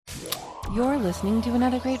You're listening to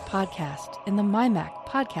another great podcast in the MyMac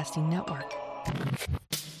Podcasting Network.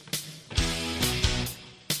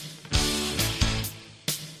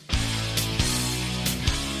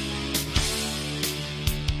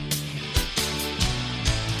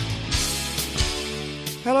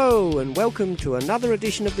 Hello and welcome to another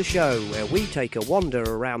edition of the show where we take a wander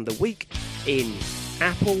around the week in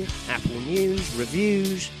Apple news,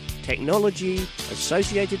 reviews, technology,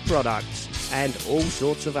 associated products, and all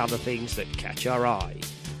sorts of other things that catch our eye.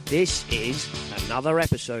 This is another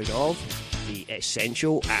episode of the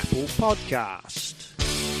Essential Apple Podcast.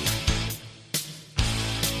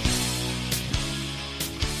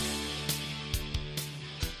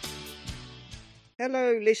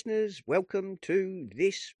 Hello listeners, welcome to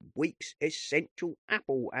this week's Essential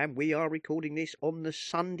Apple, and we are recording this on the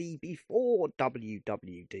Sunday before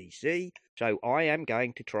WWDC, so I am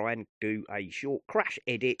going to try and do a short crash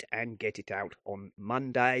edit and get it out on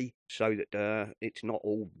Monday so that it's not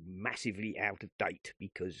all massively out of date,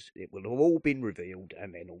 because it will have all been revealed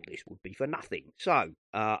and then all this would be for nothing. So,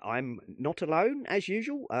 I'm not alone as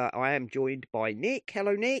usual. I am joined by Nick.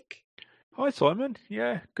 Hello Nick. Hi Simon,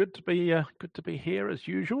 yeah, good to be here as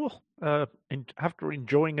usual. After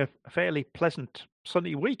enjoying a fairly pleasant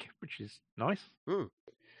sunny week, which is nice.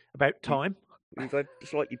 About time. We've had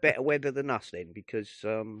slightly better weather than us then, because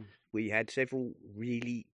we had several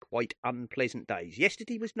really quite unpleasant days.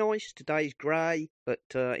 Yesterday was nice, today's grey, but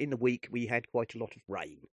in the week we had quite a lot of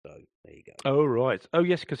rain. So there you go. Oh right. Oh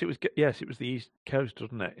yes, because it was the East Coast,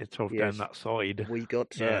 wasn't it? It's sort of down that side. We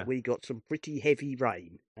got some pretty heavy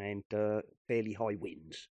rain and fairly high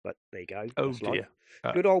winds. But there you go. Oh dear.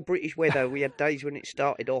 Good old British weather. We had days when it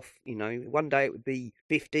started off, one day it would be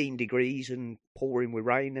 15 degrees and pouring with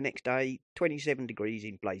rain. The next day, 27 degrees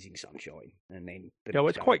in blazing sunshine, and then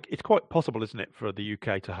it's quite possible, isn't it, for the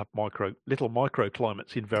UK to have little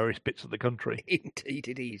microclimates in various bits of the country. Indeed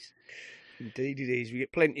it is. Indeed it is. We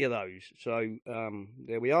get plenty of those. So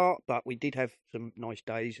there we are. But we did have some nice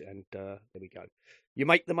days, and there we go. You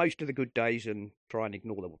make the most of the good days and try and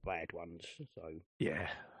ignore the bad ones. So yeah.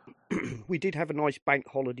 We did have a nice bank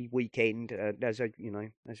holiday weekend, as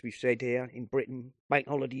we've said here in Britain. Bank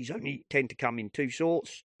holidays only tend to come in two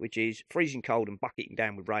sorts, which is freezing cold and bucketing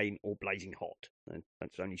down with rain, or blazing hot. And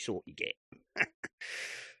that's the only sort you get.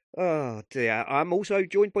 Oh dear. I'm also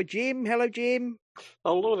joined by Jim. Hello, Jim.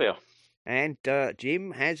 Hello there. And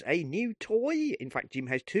Jim has a new toy. In fact, Jim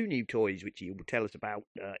has two new toys, which he will tell us about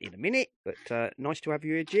in a minute. But nice to have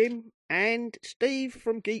you here, Jim. And Steve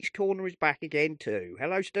from Geeks Corner is back again too.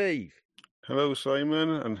 Hello, Steve. Hello, Simon,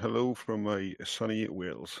 and hello from my sunny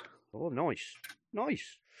Wales. Oh, nice.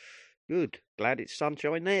 Good. Glad it's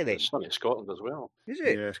sunshine there then. It's sunny in Scotland as well. Is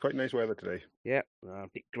it? Yeah, it's quite nice weather today. Yeah, a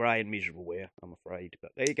bit grey and miserable here, I'm afraid.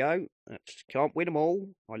 But there you go. Can't win them all.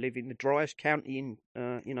 I live in the driest county in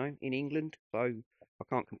England, so I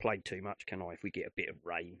can't complain too much, can I? If we get a bit of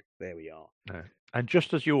rain, there we are. No. And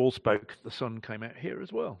just as you all spoke, the sun came out here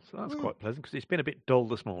as well, so that's quite pleasant because it's been a bit dull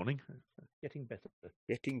this morning. Getting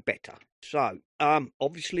better. So,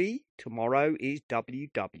 obviously, tomorrow is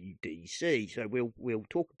WWDC, so we'll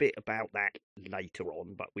talk a bit about that later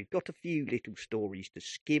on, but we've got a few little stories to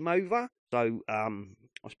skim over, so I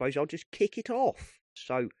suppose I'll just kick it off.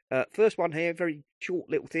 So, first one here, very short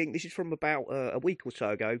little thing. This is from about a week or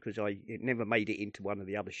so ago, because it never made it into one of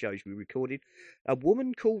the other shows we recorded. A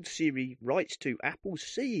woman called Siri writes to Apple's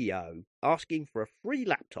CEO asking for a free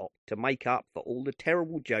laptop to make up for all the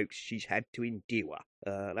terrible jokes she's had to endure.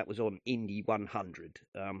 That was on Indie 100.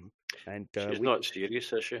 She's not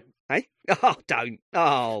serious, is she? Hey? Oh, don't.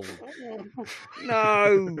 Oh.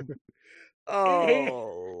 No.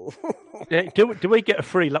 Oh. Yeah, do we get a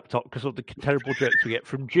free laptop because of the terrible jokes we get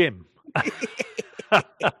from Jim? I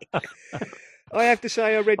have to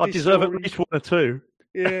say, I read this deserve story. At least one or two.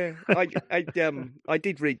 Yeah, I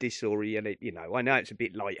did read this story, and I know it's a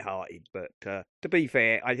bit light-hearted, but to be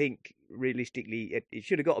fair, I think realistically it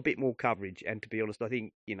should have got a bit more coverage. And to be honest, I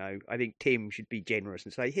think Tim should be generous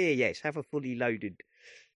and say, here, yes, have a fully loaded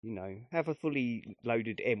M1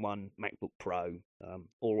 MacBook Pro,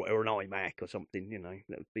 or an iMac or something.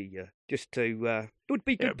 That would be would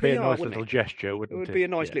be good. It'd be PR, a nice wouldn't little it? gesture, wouldn't it? It would be a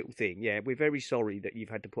nice little thing. Yeah, we're very sorry that you've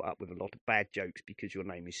had to put up with a lot of bad jokes because your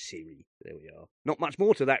name is Siri. There we are. Not much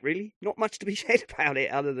more to that, really. Not much to be said about it,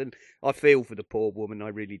 other than I feel for the poor woman. I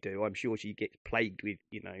really do. I'm sure she gets plagued with,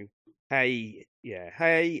 hey,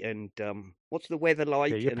 and what's the weather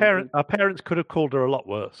like? Yeah, our parents could have called her a lot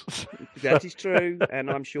worse. That is true, and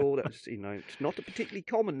I'm sure that's it's not a particularly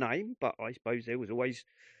common name, but I suppose there was always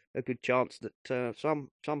a good chance that some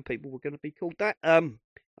people were going to be called that.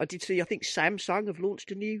 I did see, I think Samsung have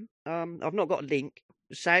launched a new. I've not got a link,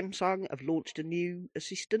 Samsung have launched a new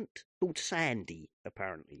assistant called Sandy,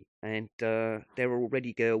 apparently. And there are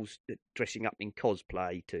already girls dressing up in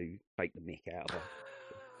cosplay to take the mick out of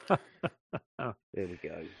her. There we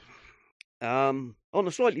go. On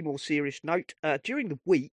a slightly more serious note, during the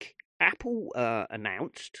week, Apple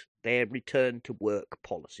announced their return to work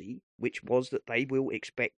policy, which was that they will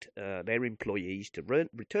expect their employees to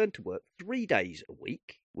return to work 3 days a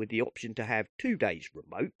week, with the option to have 2 days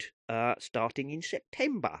remote, starting in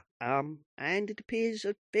September. And it appears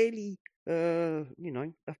a fairly a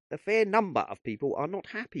fair number of people are not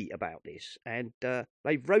happy about this, and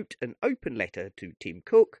they wrote an open letter to Tim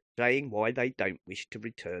Cook saying why they don't wish to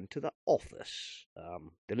return to the office.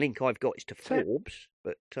 The link I've got is to Forbes,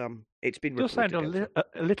 but it's been reported. It does sound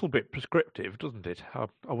a little bit prescriptive, doesn't it?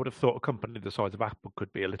 I would have thought a company the size of Apple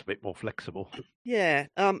could be a little bit more flexible. Yeah.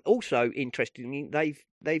 Also, interestingly,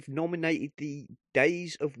 they've nominated the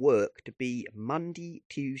days of work to be Monday,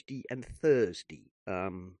 Tuesday, and Thursday.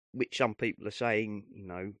 Which some people are saying,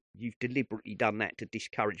 you've deliberately done that to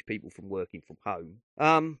discourage people from working from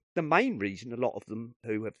home. The main reason a lot of them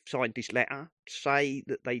who have signed this letter say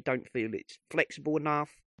that they don't feel it's flexible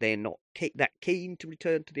enough, they're not that keen to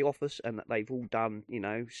return to the office, and that they've all done,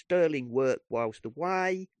 sterling work whilst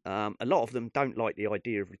away. A lot of them don't like the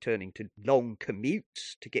idea of returning to long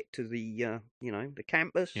commutes to get to the, the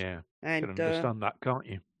campus. Yeah, and you can understand that, can't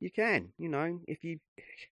you? You can,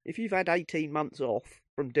 if you've had 18 months off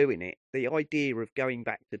from doing it, the idea of going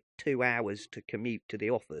back to 2 hours to commute to the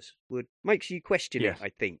office makes you question it. I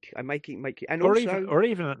think, and make it, and or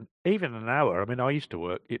even an hour. I mean, I used to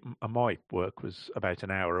work. My work was about an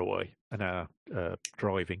hour away, an hour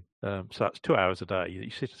driving. So that's 2 hours a day.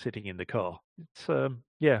 You're sitting in the car. It's I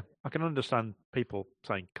can understand people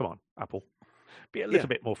saying, "Come on, Apple, be a little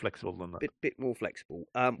bit more flexible than that." Bit more flexible.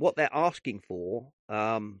 What they're asking for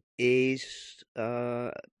is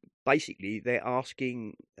basically they're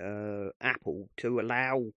asking Apple to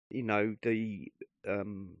allow the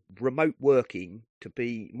remote working to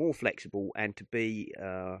be more flexible and to be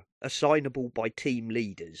assignable by team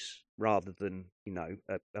leaders rather than a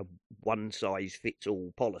one size fits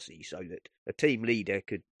all policy, so that a team leader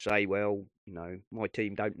could say, well, my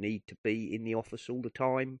team don't need to be in the office all the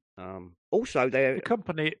time. Also, the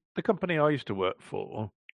company I used to work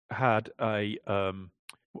for had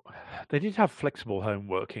they did have flexible home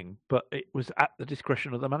working, but it was at the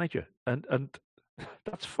discretion of the manager, and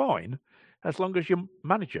that's fine as long as your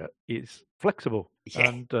manager is flexible. Yeah.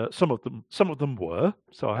 And some of them were.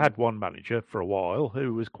 So I had one manager for a while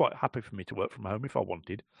who was quite happy for me to work from home if I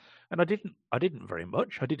wanted, and I didn't very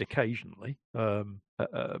much. I did occasionally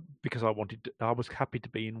because I was happy to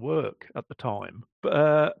be in work at the time.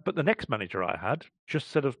 But the next manager I had just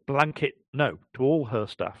said of blanket no to all her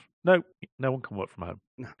staff. No one can work from home.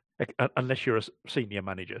 No. Unless you're a senior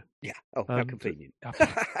manager. Yeah. Oh, how convenient. But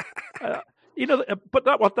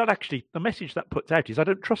that actually, the message that puts out is, I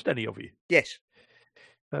don't trust any of you. Yes.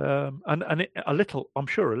 And I'm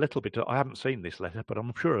sure a little bit. I haven't seen this letter, but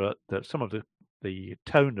I'm sure that some of the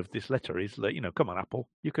tone of this letter is that, come on, Apple,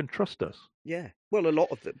 you can trust us. Yeah. Well, a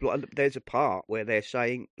lot of there's a part where they're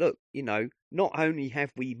saying, look, not only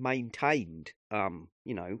have we maintained,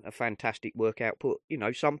 a fantastic work output,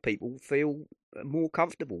 some people feel more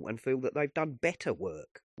comfortable and feel that they've done better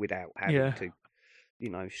work without having to,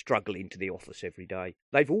 struggle into the office every day.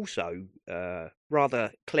 They've also,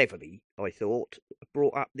 rather cleverly, I thought,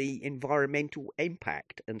 brought up the environmental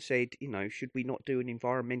impact and said, should we not do an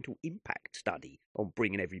environmental impact study on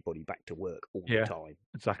bringing everybody back to work all the time?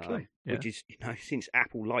 Exactly. Which is, since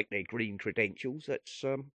Apple like their green credentials, that's...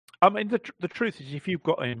 I mean, the truth is, if you've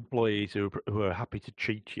got employees who are happy to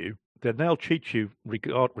cheat you, then they'll cheat you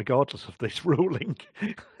regardless of this ruling.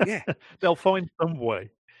 Yeah. They'll find some way.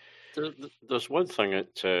 There's one thing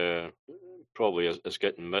that probably is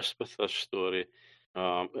getting missed with this story.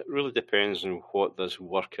 It really depends on what this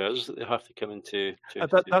work is that they have to come into.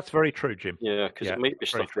 That's very true, Jim. Yeah, because it might be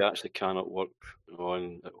stuff they actually cannot work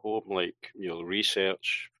on at home, like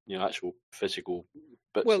research, actual physical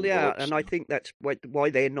bits. Well, yeah, and I think that's why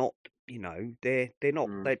they're not. They're not.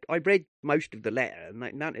 I read most of the letter,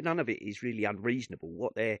 and none of it is really unreasonable.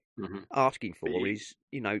 What they're asking for is,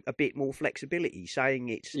 a bit more flexibility, saying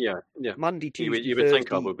it's Monday, Tuesday, You would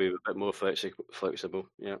think I would be a bit more flexible.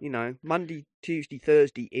 Yeah. Monday, Tuesday,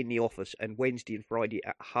 Thursday in the office and Wednesday and Friday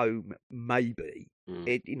at home, maybe.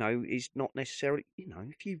 It, is not necessarily,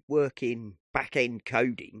 if you work in back-end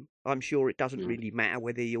coding, I'm sure it doesn't really matter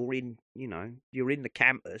whether you're in, you're in the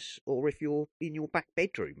campus or if you're in your back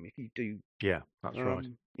bedroom. If you do, yeah, that's right.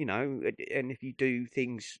 And if you do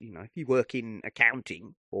things, if you work in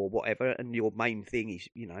accounting or whatever, and your main thing is,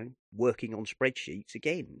 working on spreadsheets,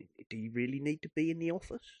 again, do you really need to be in the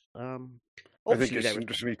office? I think it's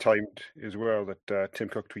interestingly timed as well that Tim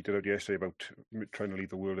Cook tweeted out yesterday about trying to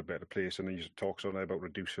leave the world a better place, and he talks on there about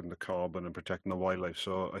reducing the carbon and protecting the wildlife.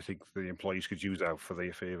 So I think the employees could use that for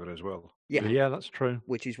their favour as well. Yeah, that's true.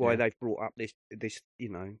 Which is why they've brought up this,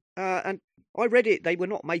 and I read it. They were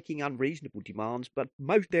not making unreasonable demands, but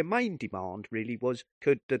their main demand really was,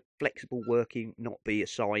 could the flexible working not be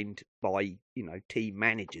assigned by, team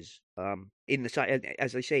managers, in the same,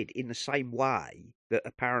 as I said, in the same way that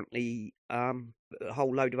apparently a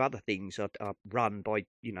whole load of other things are run by,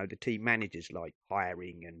 the team managers, like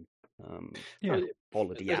hiring and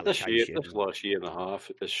holiday allocation. This last year and a half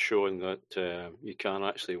has shown that you can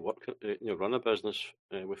actually run a business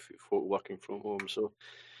with folk working from home. So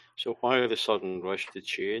why the sudden rush to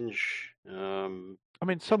change? I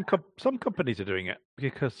mean, some companies are doing it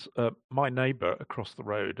because my neighbour across the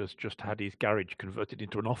road has just had his garage converted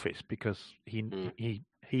into an office because he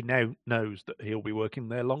now knows that he'll be working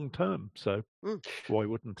there long term. So why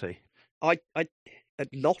wouldn't he? A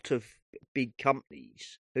lot of big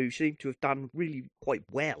companies who seem to have done really quite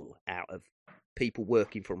well out of people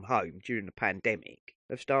working from home during the pandemic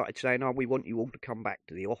have started saying, we want you all to come back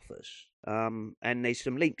to the office. And there's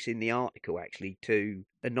some links in the article, actually, to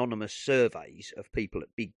anonymous surveys of people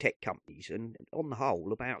at big tech companies. And on the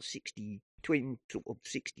whole, between sort of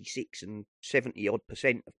 66 and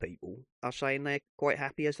 70% of people are saying they're quite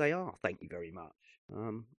happy as they are. Thank you very much.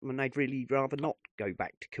 And they'd really rather not go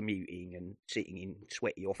back to commuting and sitting in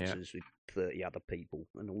sweaty offices with 30 other people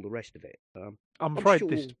and all the rest of it. I'm afraid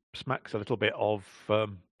this smacks a little bit of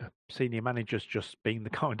senior managers just being the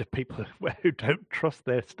kind of people who don't trust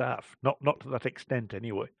their staff. Not to that extent,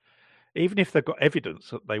 anyway. Even if they've got evidence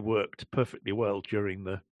that they worked perfectly well during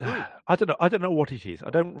the, I don't know what it is. I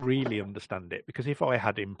don't really understand it, because if I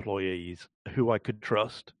had employees who I could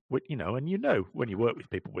trust, and when you work with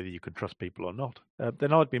people whether you can trust people or not,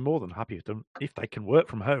 then I'd be more than happy with them if they can work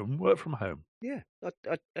from home. Work from home. Yeah.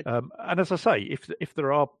 And as I say, if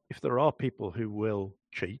there are people who will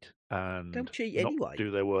cheat and don't cheat not anyway,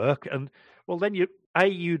 do their work, and then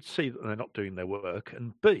you'd see that they're not doing their work,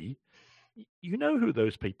 and B, you know who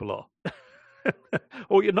those people are,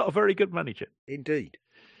 or you're not a very good manager. Indeed.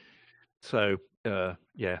 So, come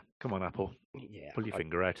on, Apple. Yeah, pull your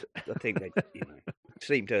finger out. I think they,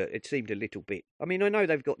 it seemed a little bit. I mean, I know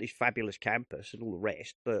they've got this fabulous campus and all the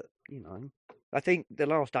rest, but I think the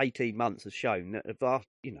last 18 months has shown that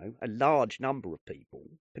a large number of people,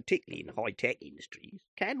 particularly in high tech industries,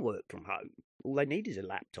 can work from home. All they need is a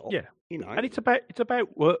laptop. Yeah, and it's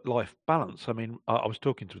about work life balance. I mean, I was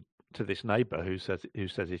talking to this neighbour who says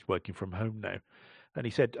he's working from home now, and he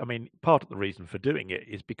said, I mean, part of the reason for doing it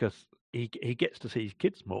is because he gets to see his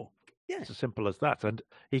kids more. Yeah. It's as simple as that, and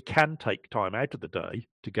he can take time out of the day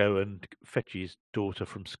to go and fetch his daughter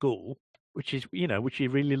from school, which he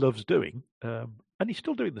really loves doing, and he's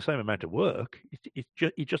still doing the same amount of work.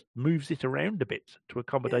 He just moves it around a bit to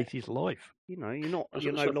accommodate his life. You're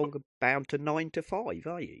no longer bound to 9 to 5,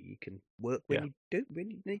 are you? You can work when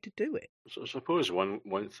you need to do it. So I suppose one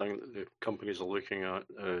thing that the companies are looking at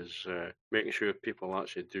is making sure people are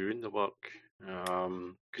actually doing the work,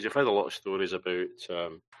 because you've had a lot of stories about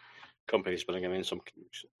companies bringing in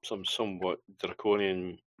some somewhat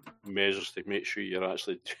draconian measures to make sure you're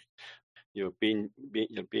actually doing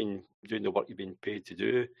the work you're being paid to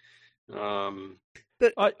do.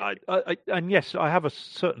 But and yes, I have a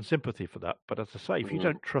certain sympathy for that. But as I say, if you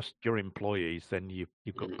don't trust your employees, then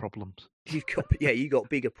you've got problems. You've got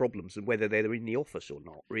bigger problems than whether they're in the office or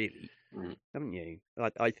not, really, haven't you?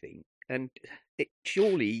 I think, and it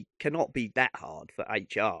surely cannot be that hard for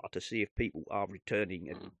HR to see if people are returning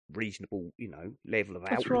a reasonable, level of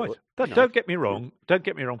output. That's right. Don't get me wrong.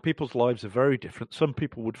 People's lives are very different. Some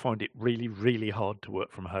people would find it really, really hard to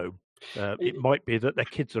work from home. It might be that their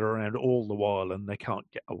kids are around all the while and they can't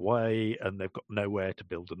get away, and they've got nowhere to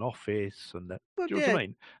build an office. And do you know what I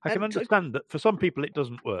mean? I can understand that for some people it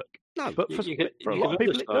doesn't work. No, but for a lot of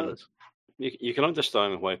people it does. You can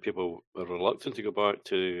understand why people are reluctant to go back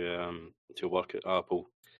to work at Apple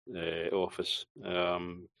office,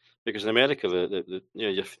 because in America,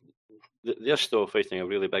 they're still fighting a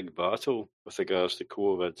really big battle with regards to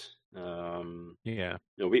COVID.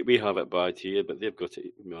 We have it bad here, but they've got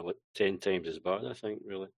it like 10 times as bad, I think,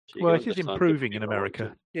 really. So well, it is improving in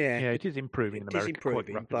America. Yeah, it is improving in America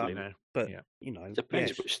quite rapidly now. But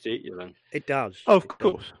depends what state you're in. It does. Oh, of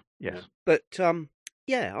course, yes. But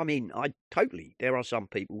yeah, I mean, there are some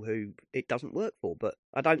people who it doesn't work for, but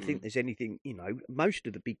I don't think there's anything, most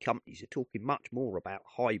of the big companies are talking much more about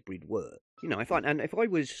hybrid work. If I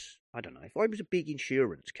was a big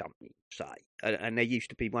insurance company, say, and there used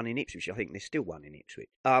to be one in Ipswich, I think there's still one in Ipswich,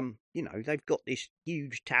 they've got this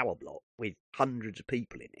huge tower block with hundreds of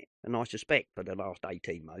people in it, and I suspect for the last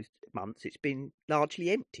 18 months it's been largely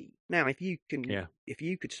empty. Now, if you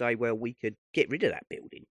could say, well, we could get rid of that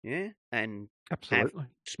building, and absolutely have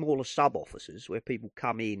smaller sub-offices where people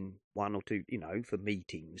come in one or two, for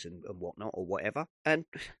meetings and whatnot or whatever, and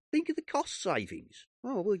think of the cost savings.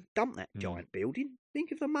 Oh, we'll dump that giant building.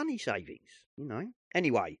 Think of the money savings,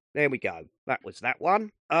 Anyway, there we go. That was that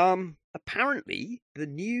one. Apparently, the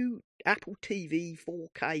new Apple TV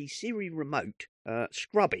 4K Siri remote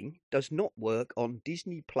scrubbing does not work on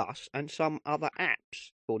Disney Plus and some other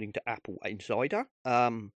apps, according to Apple Insider.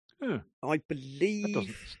 I believe that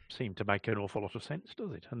doesn't seem to make an awful lot of sense,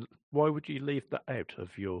 does it? And why would you leave that out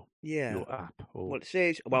of your app? Well, it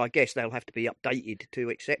says. Well, I guess they'll have to be updated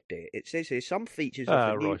to accept it. It says here some features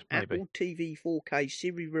of the new Apple TV 4K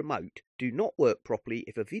Siri remote do not work properly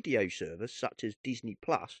if a video service such as Disney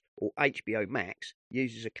Plus or HBO Max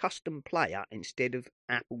uses a custom player instead of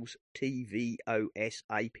Apple's tvOS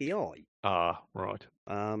API. Ah, right.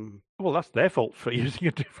 Well, that's their fault for using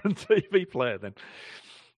a different TV player then.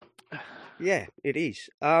 Yeah, it is.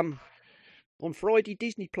 On Friday,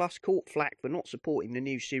 Disney Plus caught flack for not supporting the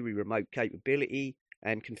new Siri remote capability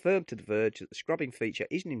and confirmed to The Verge that the scrubbing feature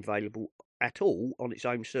isn't available at all on its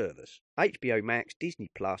own service. HBO Max, Disney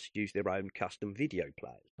Plus use their own custom video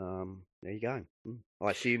players. There you go.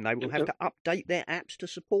 I assume they will have to update their apps to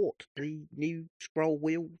support the new scroll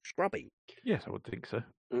wheel scrubbing. Yes, I would think so.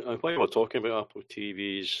 And while we're talking about Apple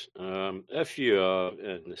TVs, if you are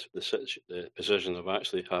in the position of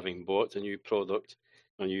actually having bought a new product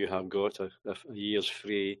and you have got a year's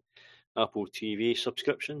free Apple TV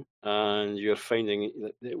subscription and you're finding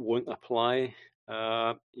that it won't apply,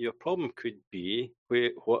 your problem could be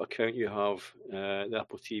what account you have the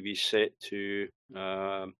Apple TV set to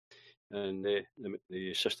in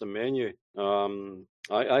the system menu.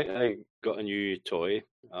 I got a new toy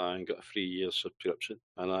and got a 3 year subscription,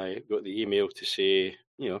 and I got the email to say,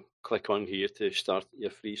 click on here to start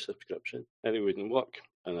your free subscription, and it wouldn't work.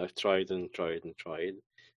 And I tried and tried and tried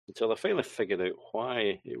until I finally figured out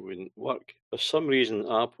why it wouldn't work. For some reason,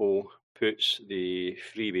 Apple puts the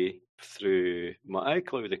freebie through my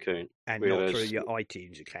iCloud account. And not through your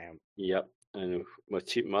iTunes account. Yep. And my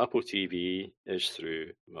Apple TV is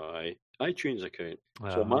through my iTunes account.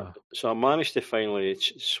 So I managed to finally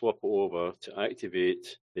swap over to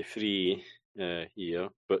activate the free year.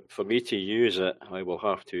 But for me to use it, I will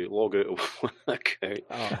have to log out of one account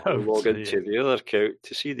and log into the other account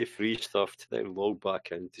to see the free stuff, to then log back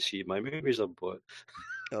in to see my movies I've bought.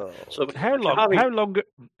 Oh. So how long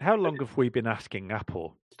have we been asking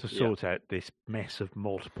Apple to sort out this mess of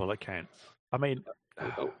multiple accounts? I mean,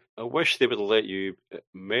 I wish they would let you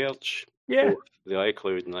merge both the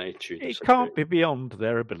iCloud and iTunes. It can't be beyond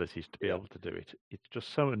their abilities to be able to do it. It's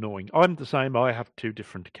just so annoying. I'm the same. I have 2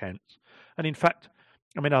 different accounts, and in fact,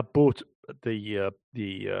 I mean, I bought the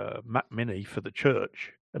Mac Mini for the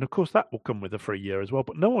church, and of course that will come with a free year as well.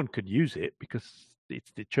 But no one could use it because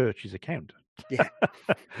it's the church's account. Yeah.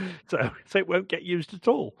 so it won't get used at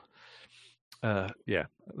all. A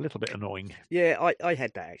little bit annoying. Yeah, I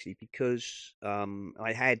had that actually because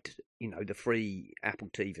I had, the free Apple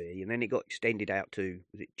TV, and then it got extended out to,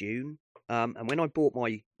 was it June? And when I bought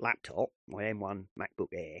my laptop, my M1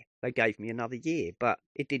 MacBook Air, they gave me another year, but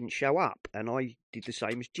it didn't show up. And I did the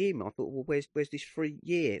same as Jim. I thought, well, where's this free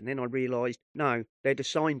year? And then I realised, no, they'd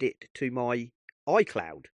assigned it to my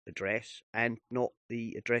iCloud address and not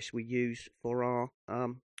the address we use for our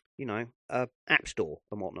App Store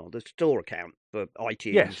and whatnot, the store account for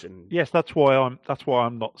iTunes. Yes, that's why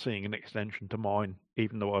I'm not seeing an extension to mine,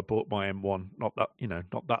 even though I bought my M1 not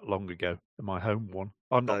that long ago, my home one.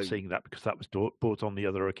 I'm not seeing that because that was bought on the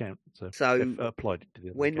other account, so they've applied it to the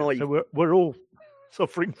other account. So we're all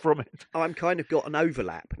suffering from it. I'm kind of got an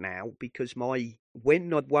overlap now because when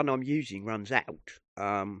the one I'm using runs out,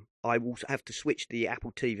 I will have to switch the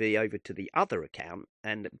Apple TV over to the other account,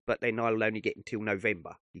 but then I'll only get until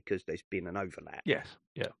November because there's been an overlap. Yes,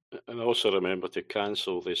 yeah. And also remember to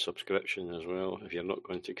cancel the subscription as well if you're not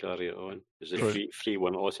going to carry it on, because the free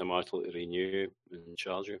one automatically renew and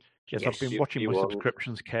charge you. Yes, I've been watching my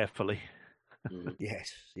subscriptions carefully.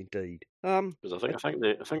 Yes, indeed. Because I think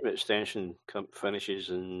the extension finishes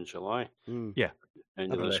in July. Yeah.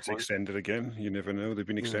 End of this month. Extended again. You never know. They've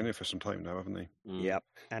been extended for some time now, haven't they? Yep.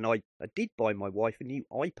 And I did buy my wife a new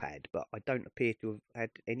iPad, but I don't appear to have had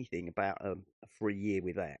anything about a free year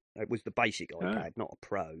with that. It was the basic iPad, not a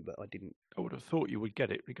Pro, but I didn't. I would have thought you would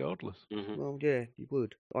get it regardless. Well, yeah, you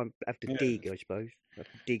would. I have to dig, I suppose. I have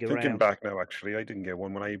to dig around. Thinking back now, actually, I didn't get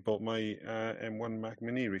one when I bought my M1 Mac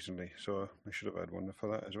Mini recently, so I should have had one for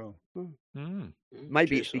that as well.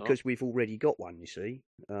 Maybe it's because we've already got one, you see.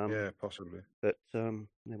 Yeah, possibly. But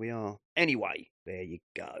there we are. Anyway, there you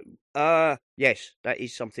go. Yes, that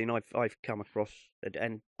is something I've come across,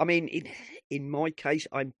 and I mean, in my case,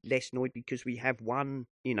 I'm less annoyed because we have one,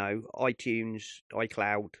 iTunes,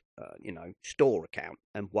 iCloud, store account,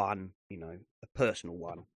 and one, a personal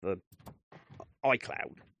one for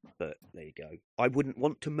iCloud. But there you go. I wouldn't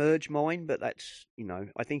want to merge mine, but that's,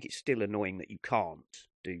 I think it's still annoying that you can't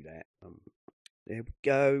do that. There we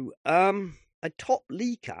go. A top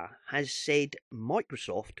leaker has said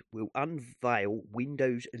Microsoft will unveil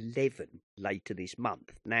Windows 11 later this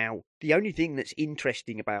month. Now, the only thing that's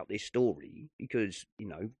interesting about this story, because,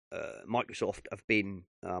 Microsoft have been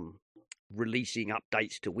releasing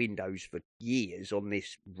updates to Windows for years on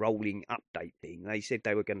this rolling update thing. They said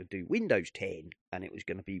they were going to do Windows 10 and it was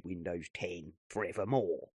going to be Windows 10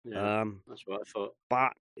 forevermore. Yeah, that's what I thought.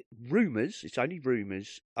 But rumours, it's only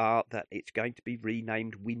rumours, are that it's going to be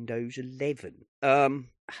renamed Windows 11.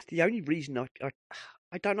 The only reason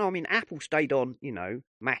I don't know, I mean, Apple stayed on,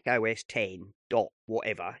 Mac OS 10 dot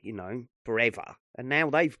whatever, forever. And now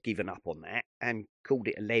they've given up on that and called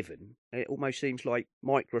it 11. It almost seems like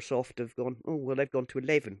Microsoft have gone, oh, well, they've gone to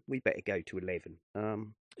 11. We better go to 11.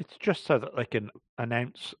 It's just so that they can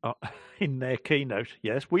announce in their keynote,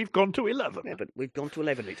 yes, we've gone to 11. We've gone to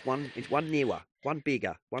 11. It's one newer, one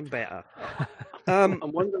bigger, one better. I'm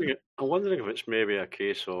wondering if it's maybe a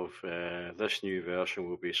case of this new version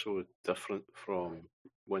will be so different from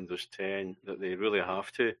Windows 10 that they really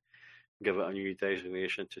have to give it a new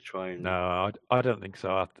designation to try and... No, I don't think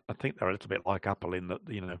so. I think they're a little bit like Apple in that,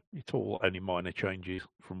 it's all only minor changes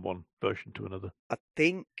from one version to another. I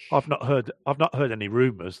think... I've not heard any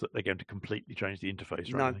rumours that they're going to completely change the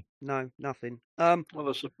interface or anything. No, nothing. Well,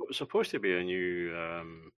 there's supposed to be a new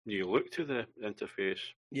look to the interface.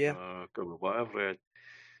 Yeah. Whatever.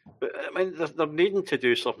 But I mean, they're needing to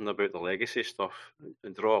do something about the legacy stuff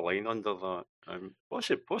and draw a line under that.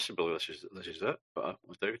 Possibly this is it, but I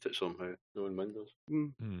doubt it somehow. Knowing Windows,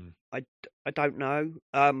 I don't know.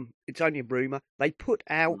 It's only a rumor. They put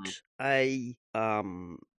out a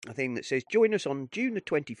thing that says join us on June the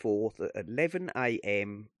 24th at 11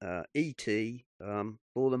 a.m. ET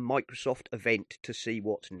for the Microsoft event to see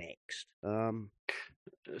what's next.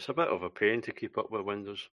 It's a bit of a pain to keep up with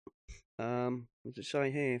Windows. What does it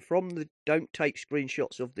say here? From the Don't Take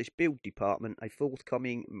Screenshots of This Build department, a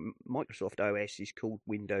forthcoming Microsoft OS is called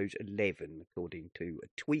Windows 11, according to a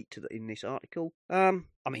tweet in this article. I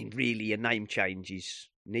mean, really, a name change is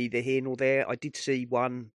neither here nor there. I did see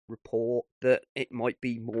one report that it might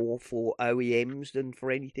be more for OEMs than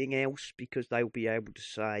for anything else, because they'll be able to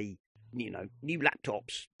say, new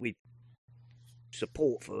laptops with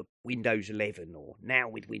support for Windows 11 or now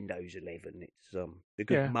with Windows 11. It's a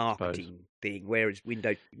good marketing thing, whereas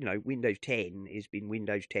Windows 10 has been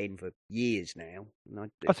Windows 10 for years now.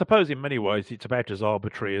 And I suppose in many ways it's about as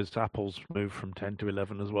arbitrary as Apple's move from 10 to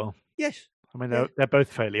 11 as well. Yes. I mean, they're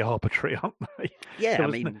both fairly arbitrary, aren't they? Yeah,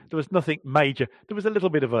 there was nothing major. There was a little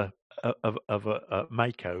bit of a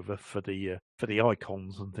makeover for the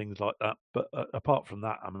icons and things like that, but apart from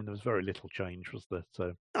that, I mean, there was very little change, was there?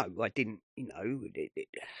 So no, I didn't.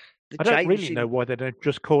 I don't really know why they don't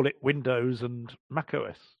just call it Windows and Mac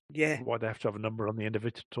OS. Yeah, why they have to have a number on the end of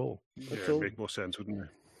it at all? Yeah, it'd make more sense, wouldn't it?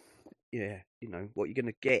 Yeah, what you're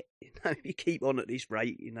going to get. If you keep on at this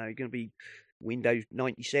rate, you're going to be Windows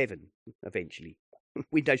 97 eventually.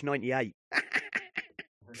 Windows 98.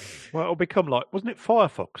 Well, it'll become like, wasn't it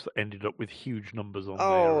Firefox that ended up with huge numbers on there?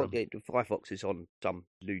 Oh, yeah, Firefox is on some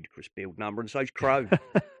ludicrous build number, and so's Chrome.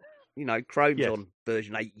 Chrome's on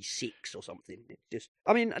version 86 or something. It's just,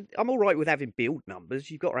 I mean, I'm all right with having build numbers.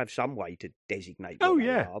 You've got to have some way to designate what they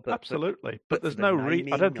are. Absolutely. But there's no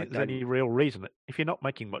reason. I don't think there's any real reason. If you're not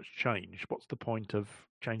making much change, what's the point of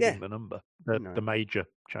changing the number, the major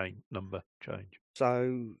number change?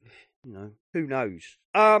 So, who knows?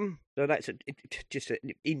 So that's just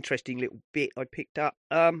an interesting little bit I picked up.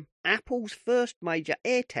 Apple's first major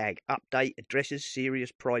AirTag update addresses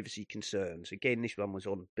serious privacy concerns. Again, this one was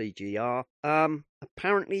on BGR.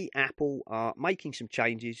 Apparently, Apple are making some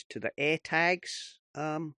changes to the AirTags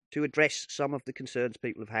to address some of the concerns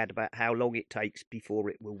people have had about how long it takes before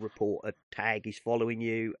it will report a tag is following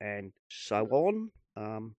you and so on,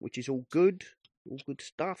 which is all good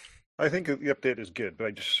stuff. I think the update is good, but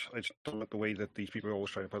I just don't like the way that these people are always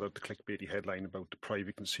trying to put out the clickbaity headline about the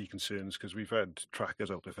privacy concerns, because we've had trackers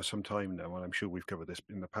out there for some time now, and I'm sure we've covered this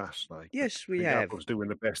in the past. Yes, we have. Apple's doing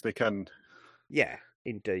the best they can. Yeah,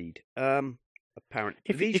 indeed. Apparently,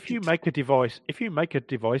 if you make a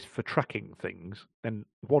device for tracking things, then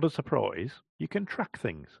what a surprise! You can track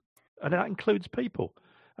things, and that includes people.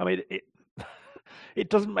 I mean, it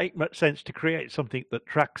doesn't make much sense to create something that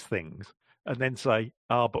tracks things and then say,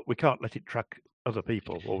 but we can't let it track other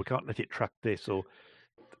people, or we can't let it track this, or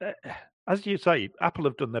as you say, Apple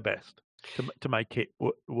have done their best to make it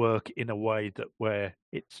work in a way where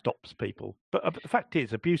it stops people. But the fact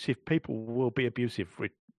is, abusive people will be abusive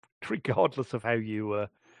regardless of how you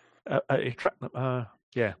track them.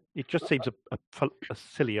 Yeah, it just seems a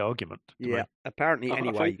silly argument to me. Apparently,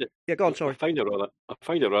 anyway. Go on. Sorry. I find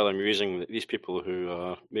it rather amusing that these people who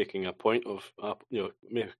are making a point of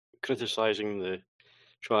criticising the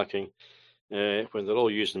tracking when they're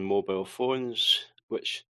all using mobile phones,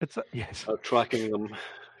 which are tracking them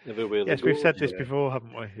everywhere. Yes, we've said this before,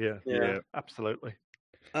 haven't we? Yeah, absolutely.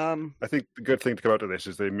 I think the good thing to come out of this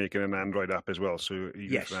is they're making an Android app as well. So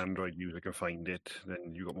even if an Android user can find it,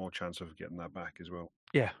 then you've got more chance of getting that back as well.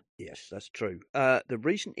 Yeah. Yes, that's true. The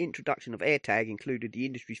recent introduction of AirTag included the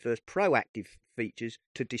industry's first proactive features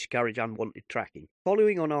to discourage unwanted tracking.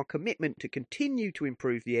 Following on our commitment to continue to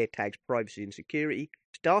improve the AirTag's privacy and security,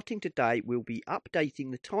 starting today, we'll be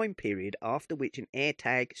updating the time period after which an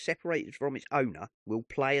AirTag separated from its owner will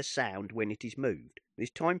play a sound when it is moved.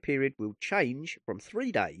 This time period will change from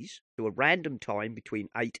 3 days to a random time between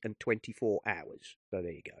 8 and 24 hours. So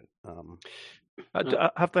there you go.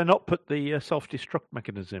 Have they not put the self-destruct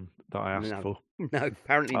mechanism that I asked for? No,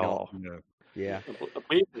 apparently not. No. Yeah.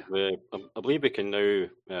 I believe we can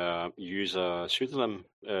now use a pseudonym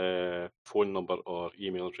phone number or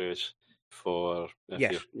email address for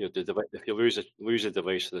if you lose a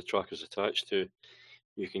device that the tracker is attached to.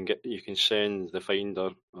 You can send the finder,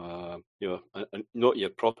 not your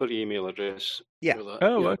proper email address. Yeah.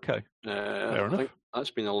 Okay. Fair enough. I think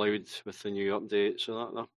that's been allowed with the new update,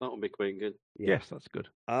 so that'll be quite good. Yeah. Yes, that's good.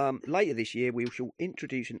 Later this year, we shall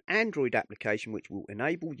introduce an Android application which will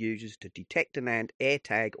enable users to detect and land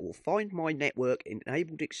AirTag or Find My Network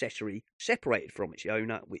enabled accessory separated from its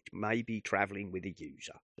owner, which may be travelling with a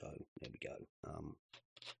user. So there we go.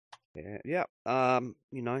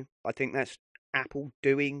 I think that's Apple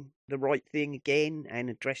doing the right thing again and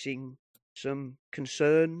addressing some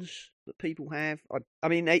concerns that people have. I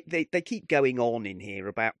mean, they keep going on in here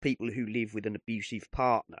about people who live with an abusive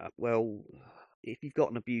partner. Well, if you've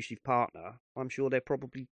got an abusive partner, I'm sure they're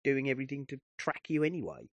probably doing everything to track you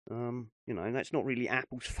anyway. That's not really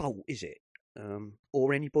Apple's fault, is it?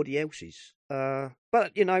 Or anybody else's.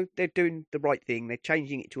 But, they're doing the right thing. They're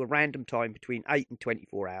changing it to a random time between 8 and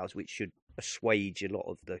 24 hours, which should assuage a lot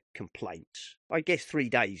of the complaints. I guess 3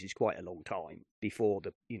 days is quite a long time before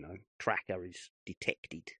the, tracker is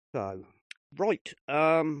detected. So, right.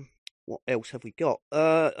 What else have we got?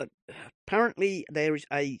 Apparently, there is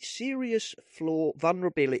a serious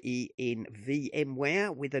vulnerability in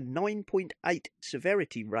VMware with a 9.8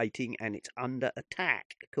 severity rating, and it's under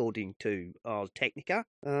attack, according to Ars Technica.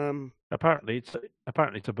 Apparently, it's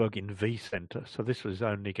a bug in vCenter, so this is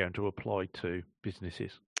only going to apply to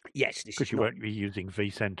businesses. Yes, because you won't be using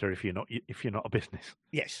vCenter if you're not a business.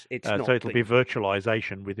 Yes, it's not. So it'll be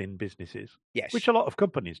virtualization within businesses. Yes, which a lot of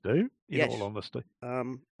companies do. In all honesty.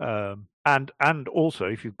 And also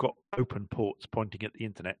if you've got open ports pointing at the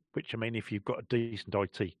internet, which I mean, if you've got a decent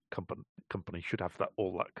IT company should have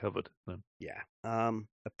all that covered. Then. Yeah. A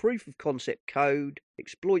proof of concept code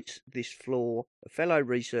exploits this flaw. A fellow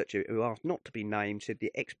researcher who asked not to be named said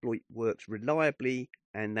the exploit works reliably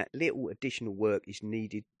and that little additional work is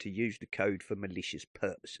needed to use the code for malicious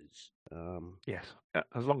purposes. Yes,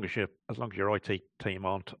 as long as your IT team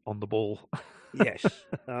aren't on the ball. Yes.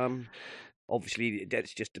 Obviously,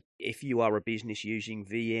 that's just if you are a business using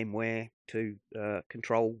VMware to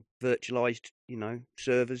control virtualized,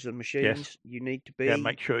 servers and machines, you need to be. Yeah,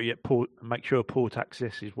 make sure port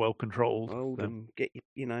access is well controlled. And get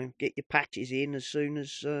your patches in as soon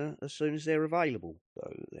as they're available.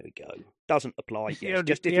 So there we go. Doesn't apply. Yes,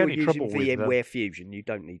 just if you're using VMware Fusion, you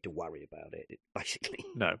don't need to worry about it. Basically.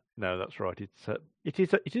 No, that's right. It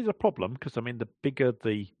is a problem because I mean, the bigger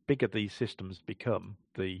these systems become,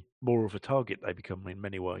 the more of a target they become in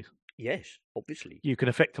many ways. Yes, obviously. You can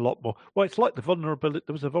affect a lot more. Well, it's like the vulnerability.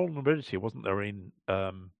 There was a vulnerability, wasn't there, in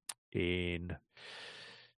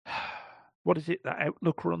what is it that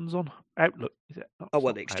Outlook runs on? Outlook, is it? Oh,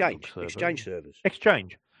 well, the Exchange servers.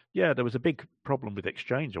 Exchange. Yeah, there was a big problem with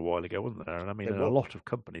Exchange a while ago, wasn't there? And I mean, a lot of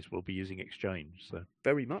companies will be using Exchange. So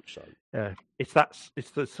very much so. It's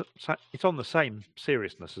on the same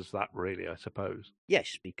seriousness as that, really, I suppose.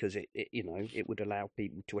 Yes, because it would allow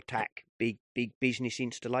people to attack big business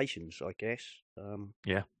installations, I guess.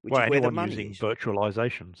 Which is where the money using is.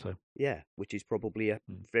 Virtualization. So which is probably a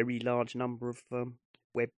very large number of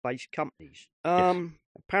web-based companies. Yes.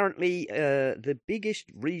 Apparently, the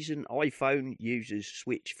biggest reason iPhone users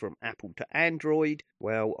switch from Apple to Android,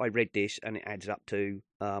 well, I read this and it adds up to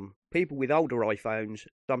people with older iPhones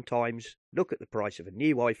sometimes look at the price of a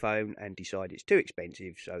new iPhone and decide it's too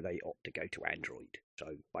expensive, so they opt to go to Android. So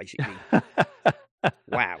basically,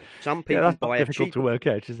 wow. Some people that's buy not difficult to work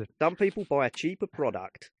out, is it? Some people buy a cheaper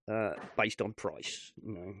product based on price.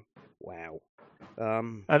 Wow.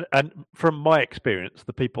 And from my experience,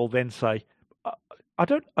 the people then say, I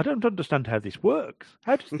don't understand how this works.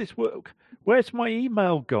 How does this work? Where's my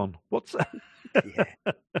email gone? What's that?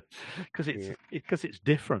 Because it's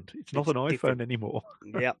different. It's not an iPhone anymore.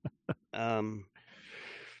 Yep.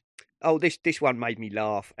 This one made me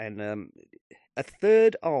laugh. And a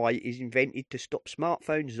third eye is invented to stop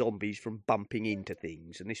smartphone zombies from bumping into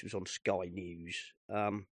things. And this was on Sky News.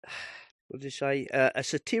 What did it say? A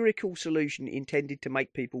satirical solution intended to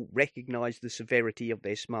make people recognise the severity of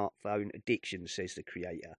their smartphone addiction, says the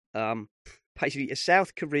creator. Basically, a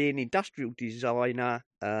South Korean industrial designer,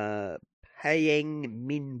 Haeng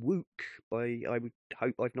Min-wook, I would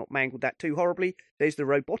hope I've not mangled that too horribly, says the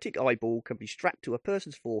robotic eyeball can be strapped to a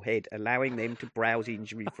person's forehead, allowing them to browse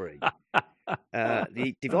injury-free.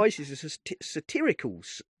 The device is a satirical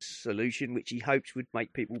solution which he hopes would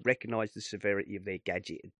make people recognise the severity of their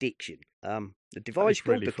gadget addiction. The device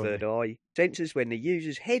called the third eye senses when the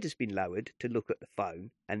user's head has been lowered to look at the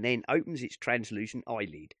phone and then opens its translucent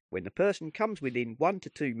eyelid. When the person comes within 1 to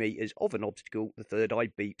 2 metres of an obstacle, the third eye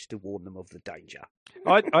beeps to warn them of the danger.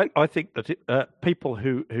 I think that people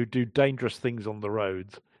who do dangerous things on the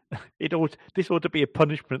roads, this ought to be a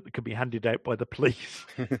punishment that can be handed out by the police.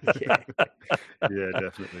 Yeah,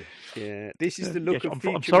 definitely. Yeah, this is the look of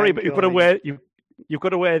future. I'm sorry, but mankind. you've got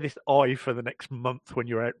to wear this eye for the next month when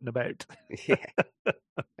you're out and about. Yeah.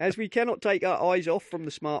 As we cannot take our eyes off from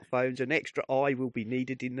the smartphones, an extra eye will be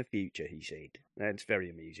needed in the future, he said. That's very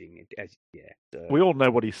amusing. We all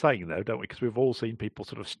know what he's saying, though, don't we? Because we've all seen people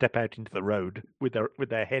sort of step out into the road with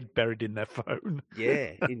their head buried in their phone.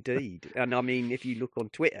 Yeah, indeed. And I mean, if you look on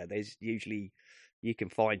Twitter, there's usually... You can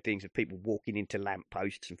find things of people walking into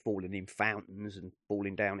lampposts and falling in fountains and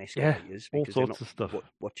falling down escalators all because sorts they're of stuff.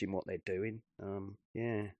 Watching what they're doing.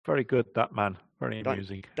 Very good, that man. Very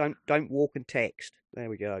amusing. Don't walk and text.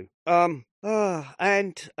 There we go.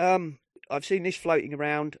 I've seen this floating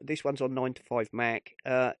around. This one's on 9 to 5 Mac.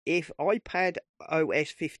 If iPad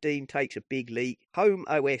OS 15 takes a big leak, Home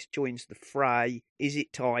OS joins the fray. Is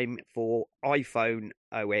it time for iPhone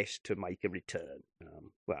OS to make a return?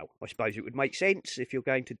 Well, I suppose it would make sense if you're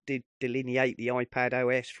going to delineate the iPad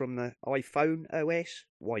OS from the iPhone OS.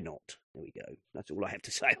 Why not? There we go. That's all I have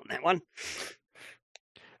to say on that one.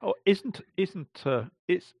 Oh,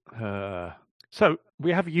 so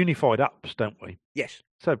we have unified apps, don't we? Yes.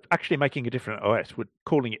 So actually making a different OS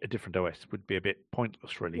calling it a different OS would be a bit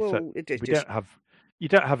pointless, really. Well, so you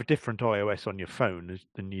don't have a different iOS on your phone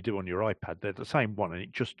than you do on your iPad. They're the same one, and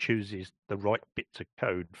it just chooses the right bits of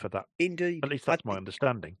code for that. Indeed. At least that's my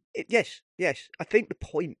understanding. Yes. I think the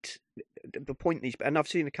point is, and I've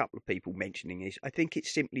seen a couple of people mentioning this, I think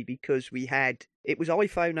it's simply because it was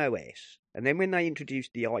iPhone OS, and then when they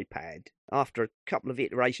introduced the iPad, after a couple of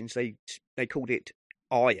iterations, they called it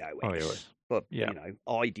iOS. But,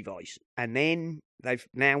 iDevice. And then they've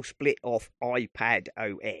now split off iPad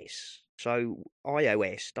OS. So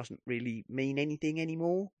iOS doesn't really mean anything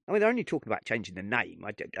anymore. I mean, they're only talking about changing the name.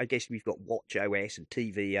 I guess we've got Watch OS and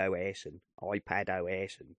TV OS and iPad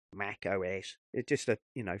OS and Mac OS. It's just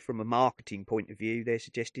from a marketing point of view, they're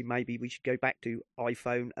suggesting maybe we should go back to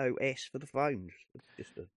iPhone OS for the phones.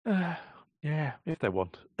 Yeah, if they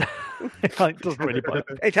want. It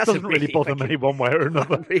doesn't really bother me one way or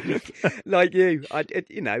another. Really, like you, I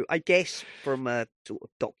guess from a sort of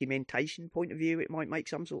documentation point of view, it might make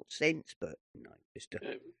some sort of sense, but no,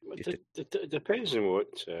 it depends on what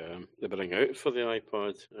they bring out for the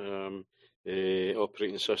iPad.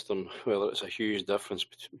 Operating system, whether it's a huge difference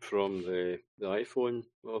from the iPhone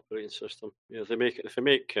operating system. If they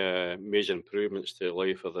make major improvements to the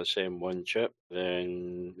life of the same one chip,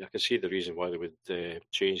 then I can see the reason why they would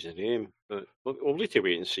change the name. But we'll need to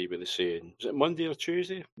wait and see what they say. Is it Monday or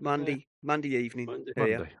Tuesday? Monday evening.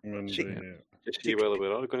 Monday. to see whether we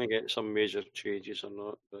are going to get some major changes or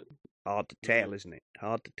not. But hard to tell, isn't it?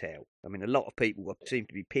 Hard to tell. I mean, a lot of people seem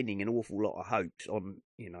to be pinning an awful lot of hopes on,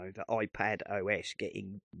 the iPad OS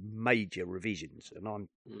getting major revisions, and I'm.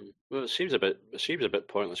 Well, it seems a bit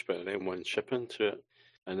pointless putting M1 chip into it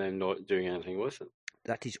and then not doing anything with it.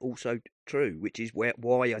 That is also true, which is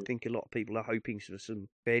why I think a lot of people are hoping for some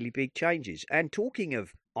fairly big changes. And talking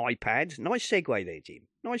of iPads, nice segue there, Jim.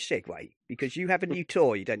 Nice segue, because you have a new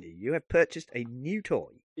toy, don't you? You have purchased a new toy.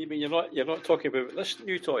 You mean you're not talking about this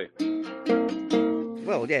new toy?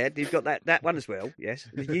 Well, yeah, you've got that one as well. Yes,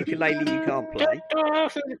 the ukulele you can't play.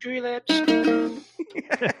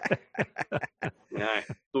 Nah,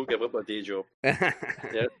 don't give up a day job.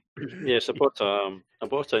 Yes, I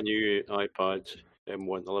bought a new iPad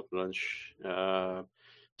M1 11-inch.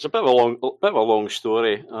 It's a bit of a long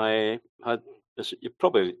story. I had, as you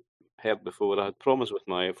probably heard before, I had problems with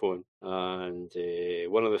my iPhone, and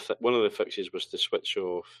one of the fixes was to switch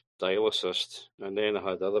off dial assist, and then I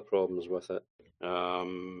had other problems with it.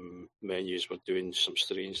 Menus were doing some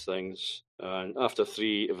strange things, and after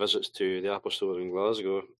 3 visits to the Apple Store in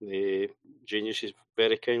Glasgow, the geniuses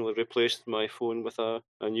very kindly replaced my phone with a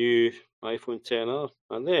new iPhone XR.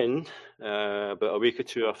 And then, about a week or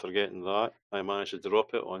two after getting that, I managed to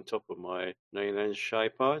drop it on top of my 9-inch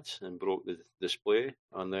iPad and broke the display.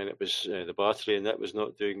 And then it was the battery in it was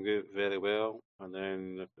not doing very well. And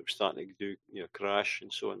then it was starting to do crash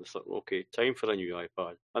and so on. I thought, okay, time for a new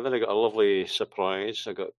iPad. And then I got a lovely surprise.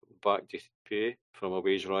 I got back to pay from a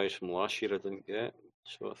wage rise from last year I didn't get.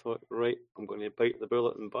 So I thought, right, I'm going to bite the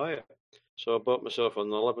bullet and buy it. So I bought myself an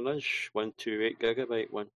 11-inch 128GB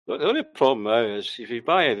one. The only problem is, if you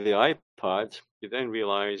buy the iPad, you then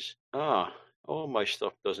realise, all my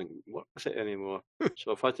stuff doesn't work with it anymore.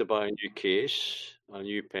 So I've had to buy a new case, a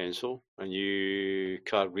new pencil, a new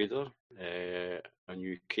card reader, a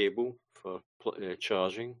new cable for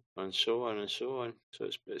charging, and so on and so on. So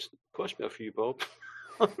it's cost me a few bob.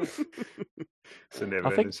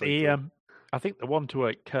 I think the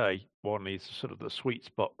 128K one is sort of the sweet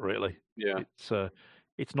spot, really. Yeah.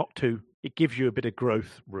 It's not too. It gives you a bit of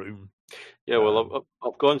growth room. Yeah, well,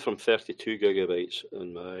 I've gone from 32 gigabytes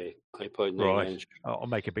on my iPod 9-inch. That'll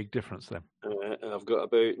make a big difference then. And I've got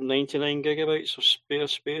about 99 gigabytes of spare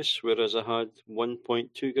space, whereas I had 1.2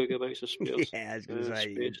 gigabytes of spare I was going to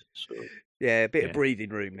say. Space. So, a bit of breathing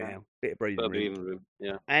room now. Bit of breathing room.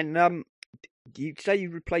 Yeah. And you say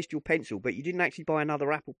you replaced your pencil, but you didn't actually buy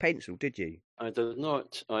another Apple Pencil, did you? I did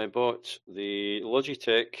not. I bought the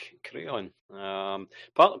Logitech Crayon.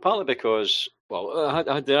 Partly because, I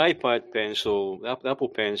had the iPad Pencil, the Apple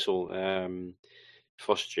Pencil,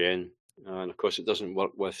 first gen, and of course it doesn't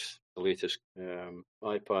work with the latest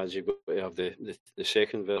iPads. You've got to have the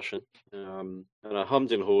second version. And I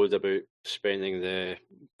hummed and hawed about spending the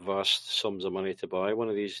vast sums of money to buy one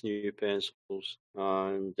of these new pencils,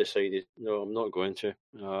 and decided, no, I'm not going to.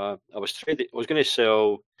 I was going to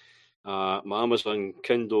sell my Amazon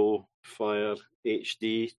Kindle Fire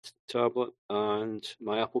HD tablet and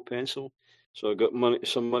my Apple Pencil. So I got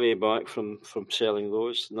some money back from selling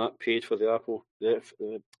those, and that paid for the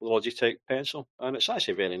Logitech pencil, and it's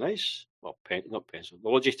actually very nice. Well, not pencil, the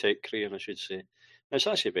Logitech Crayon, I should say. It's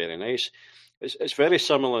actually very nice. It's very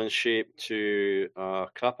similar in shape to a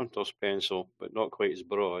carpenter's pencil, but not quite as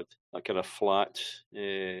broad. That kind of flat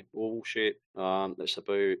oval shape. It's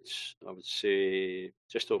about, I would say,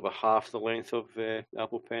 just over half the length of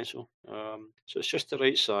Apple Pencil. So it's just the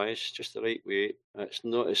right size, just the right weight. It's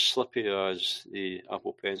not as slippy as the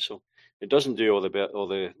Apple Pencil. It doesn't do all the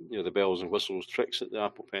the bells and whistles tricks that the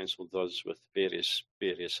Apple Pencil does with various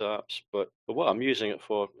apps. But for what I'm using it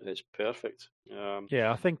for, it's perfect.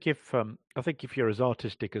 I think if you're as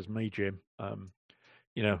artistic as me, Jim,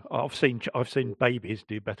 I've seen babies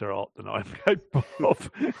do better art than I'm capable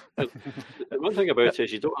of. The one thing about it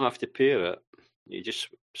is you don't have to pair it. You just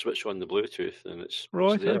switch on the Bluetooth and it's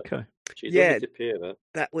right. there. Okay. So you don't need to pair it.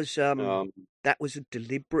 That was a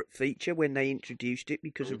deliberate feature when they introduced it,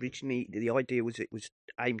 because originally the idea was it was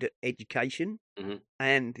aimed at education,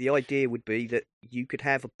 and the idea would be that you could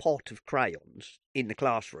have a pot of crayons in the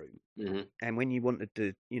classroom, and when you wanted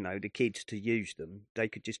the kids to use them, they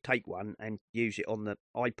could just take one and use it on the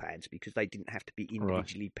iPads, because they didn't have to be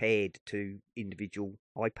individually paired to individual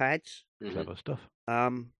iPads. Clever stuff. I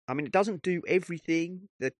mean, it doesn't do everything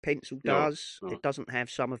the pencil does. No. It doesn't have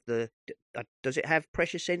some of the. Does it have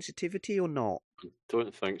pressure sensitivity or not? I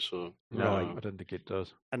don't think so. No, I don't think it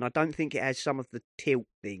does. And I don't think it has some of the tilt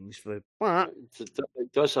things but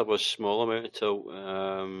it does have a small amount of tilt.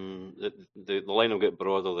 The line will get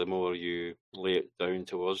broader the more you lay it down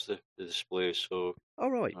towards the display. So All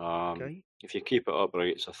right. Okay. If you keep it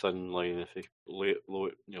upright, it's a thin line. If you lower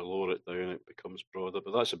it down, it becomes broader.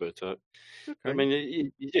 But that's about it. Okay. I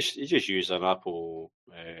mean, you just use an Apple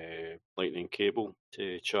Lightning cable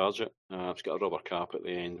to charge it. It's got a rubber cap at the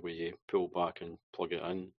end where you pull back and plug it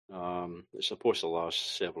in. It's supposed to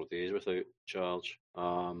last several days without charge.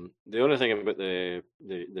 The only thing about the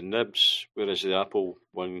nibs, whereas the Apple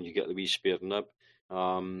one, you get the wee spare nib.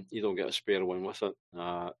 You don't get a spare one with it,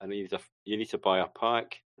 and you need to buy a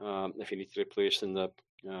pack if you need to replace the nib.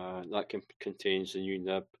 That contains the new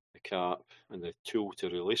nib, the cap, and the tool to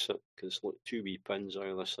release it, because it's like 2 wee pins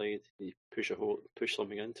either side. You push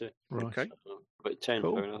something into. Right. Okay. So, about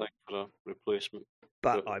 £10, I think, for a replacement.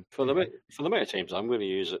 But for the amount of times I'm going to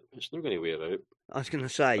use it, it's not going to wear out. I was going to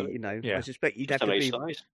say, I suspect you'd have to be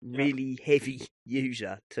a really heavy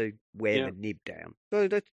user to wear the nib down. So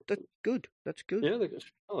that's good. That's good. Yeah,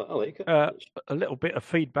 I like it. A little bit of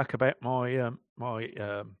feedback about my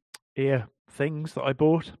ear things that I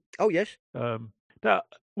bought. Oh yes. Now,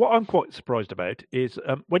 what I'm quite surprised about is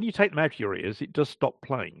when you take them out of your ears, it does stop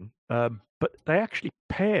playing, but they actually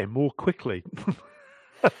pair more quickly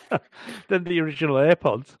than the original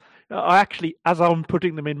AirPods. I actually, as I'm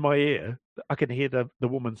putting them in my ear, I can hear the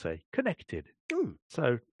woman say, connected. Ooh.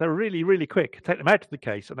 So they're really, really quick. Take them out of the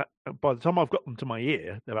case, and by the time I've got them to my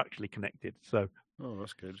ear, they're actually connected. So,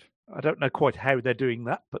 that's good. I don't know quite how they're doing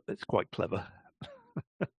that, but it's quite clever.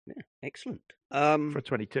 Yeah, excellent. For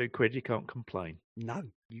 22 quid, you can't complain. No,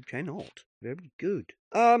 you cannot. Very good.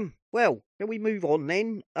 Well, can we move on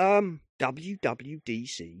then?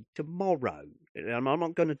 WWDC tomorrow. I'm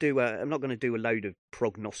not going to do a load of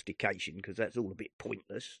prognostication because that's all a bit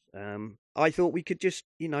pointless. I thought we could just,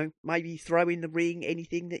 maybe throw in the ring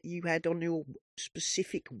anything that you had on your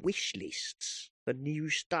specific wish lists for new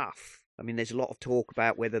stuff. I mean, there's a lot of talk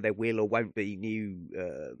about whether there will or won't be new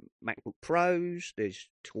MacBook Pros. There's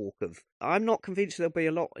talk of... I'm not convinced there'll be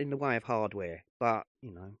a lot in the way of hardware, but,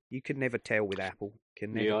 you can never tell with Apple.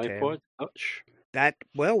 Can never tell. iPod Touch? There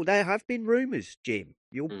have been rumours, Jim.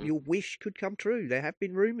 Your wish could come true. There have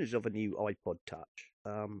been rumours of a new iPod Touch.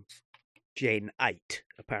 Gen 8,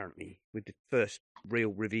 apparently, with the first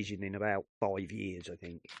real revision in about 5 years, I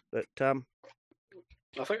think. But...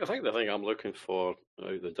 I think the thing I'm looking for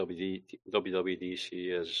out of the WWDC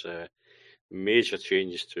is major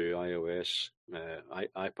changes to iOS,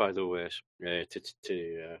 iPad OS,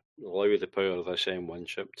 to allow the power of this M1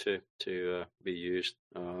 chip to be used.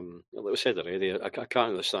 Like I said already, I can't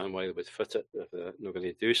understand why they would fit it if they're not going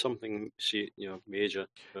to do something major.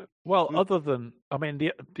 But... Well, other than, I mean,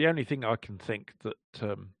 the only thing I can think that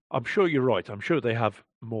I'm sure you're right. I'm sure they have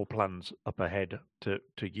more plans up ahead to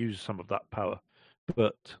use some of that power.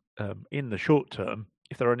 But in the short term,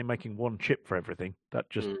 if they're only making one chip for everything, that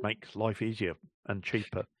just makes life easier and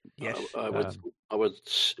cheaper. Yes, I would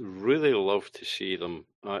really love to see them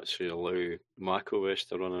actually allow macOS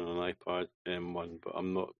to run on an iPad M1, but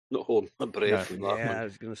I'm not holding my breath. No, I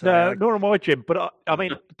was going to say no, nor am I, Jim. But I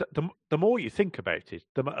mean, the more you think about it,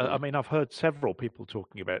 I mean, I've heard several people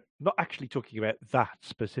not actually talking about that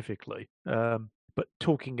specifically, but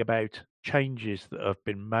talking about changes that have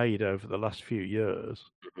been made over the last few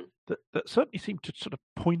years that certainly seem to sort of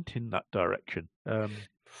point in that direction.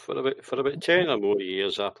 For about 10 or more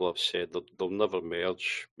years, Apple have said they'll never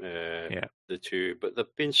merge the two, but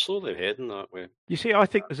they've been slowly heading that way. You see, I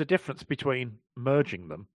think there's a difference between merging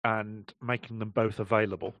them and making them both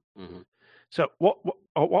available. Mm-hmm. So what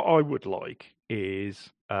I would like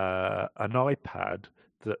is an iPad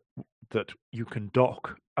that you can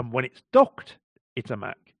dock, and when it's docked, it's a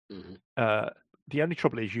Mac. Mm-hmm. The only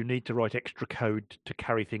trouble is you need to write extra code to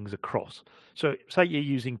carry things across. So, say you're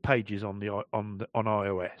using Pages on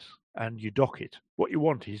iOS and you dock it. What you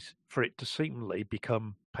want is for it to seemingly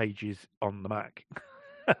become Pages on the Mac,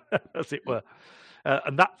 as it were.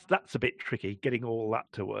 And that's a bit tricky, getting all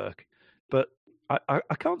that to work. But I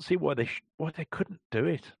can't see why they couldn't do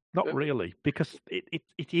it. Not really, because it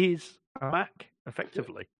is a Mac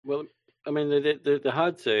effectively. Well, I mean, they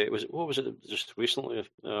had what was it just recently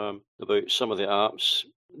about some of the apps?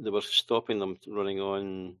 They were stopping them running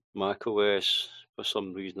on macOS for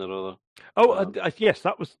some reason or other. Oh, yes,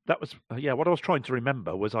 that was what I was trying to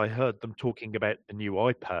remember was I heard them talking about the new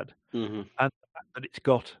iPad and the fact that it's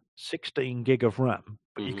got 16 gig of RAM,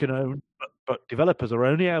 but you can but developers are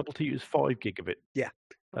only able to use 5 gig of it. Yeah.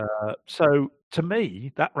 So to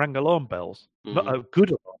me, that rang alarm bells, not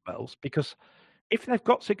good alarm bells, because if they've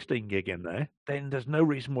got 16 gig in there, then there's no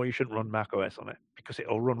reason why you shouldn't run Mac OS on it, because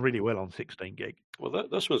it'll run really well on 16 gig. Well,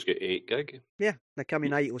 this one's got 8 gig. Yeah, they come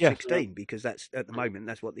in 8 or Yeah. 16 because that's at the moment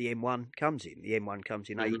that's what the M1 comes in. The M1 comes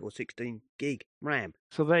in 8 or 16 gig RAM.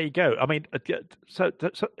 So there you go. I mean, so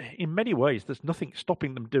in many ways, there's nothing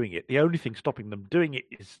stopping them doing it. The only thing stopping them doing it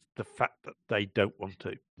is the fact that they don't want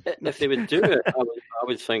to. If they would do it, I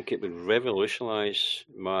would think it would revolutionise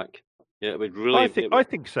Mac. Yeah, it would really. I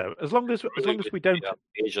think so. As long as we don't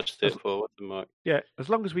major step forward in Mac. Yeah, as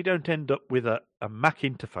long as we don't end up with a Mac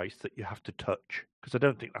interface that you have to touch, because I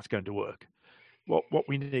don't think that's going to work. What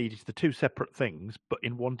we need is the two separate things, but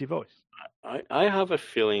in one device. I have a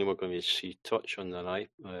feeling we're going to see touch on MacBook.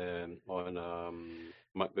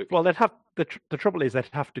 Well, they'd have the trouble is they'd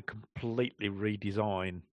have to completely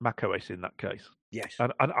redesign macOS in that case. Yes,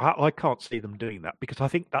 and I can't see them doing that because I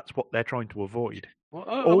think that's what they're trying to avoid.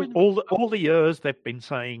 Well, all the years they've been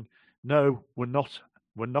saying, no, we're not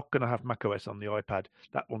going to have macOS on the iPad.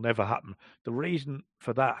 That will never happen. The reason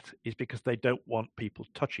for that is because they don't want people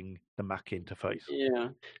touching the Mac interface. Yeah,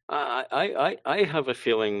 I have a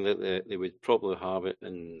feeling that they would probably have it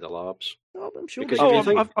in the labs. Oh, I'm sure.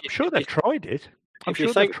 I'm sure they've tried it. I'm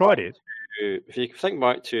sure they've tried it. If you think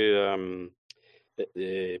back to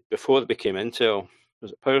before it became Intel,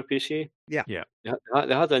 was it PowerPC? Yeah. They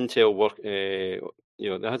had Intel work. They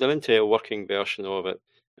had an Intel working version of it,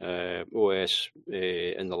 OS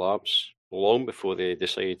in the labs long before they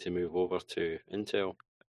decided to move over to Intel.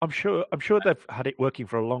 I'm sure they've had it working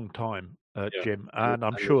for a long time, Jim, and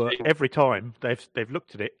I'm sure every time they've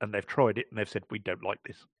looked at it and they've tried it and they've said we don't like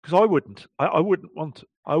this, because I wouldn't want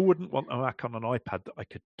a Mac on an iPad that I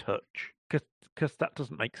could touch, because that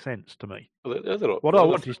doesn't make sense to me. What I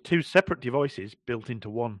want is two separate devices built into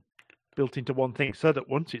one thing, so that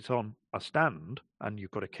once it's on a stand and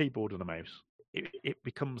you've got a keyboard and a mouse, it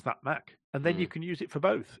becomes that Mac, and then you can use it for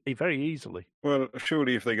both very easily. Well,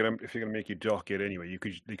 surely if you're going to make you dock it anyway,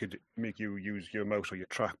 they could make you use your mouse or your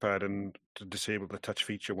trackpad and to disable the touch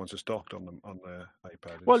feature once it's docked on the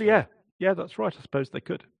iPad. Well, yeah, that's right. I suppose they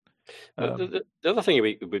could. The other thing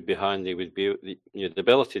would be handy would be the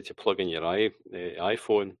ability to plug in your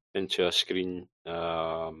iPhone into a screen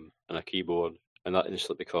and a keyboard, and that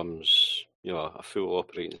instantly becomes a full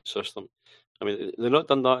operating system. I mean, they've not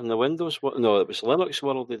done that in the Windows world. No, it was Linux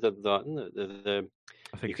world they did that, isn't it?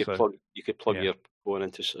 I think you could plug your phone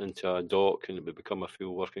into a dock and it would become a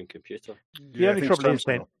full working computer. The only trouble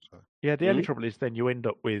is then you end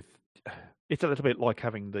up with, it's a little bit like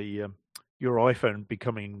having your iPhone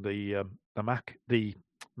becoming the Mac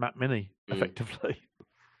Mini effectively.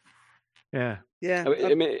 Yeah. Yeah.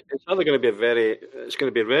 I mean, it's either going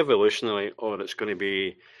to be revolutionary, or it's going to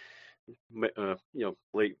be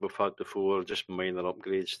like we've had before, just minor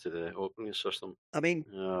upgrades to the operating system. I mean,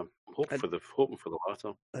 hoping for the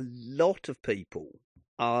latter. A lot of people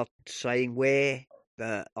are saying where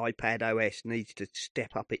the iPad OS needs to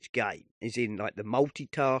step up its game is in like the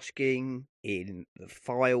multitasking, in the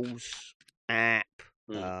Files app.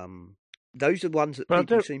 Those are the ones that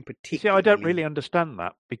people seem particularly. See, I don't really understand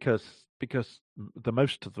that because the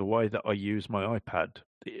most of the way that I use my iPad,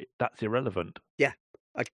 that's irrelevant. Yeah.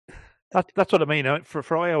 That's what I mean. For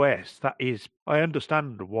iOS, that is, I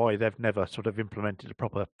understand why they've never sort of implemented a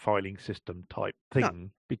proper filing system type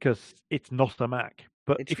thing, because it's not a Mac.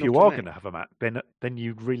 But if you are going to have a Mac, then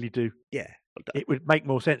you really do. Yeah, it would make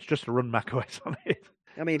more sense just to run Mac OS on it.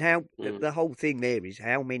 I mean, the whole thing there is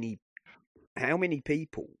how many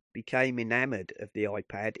people became enamoured of the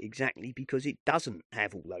iPad exactly because it doesn't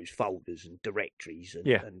have all those folders and directories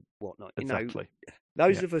and whatnot. Exactly.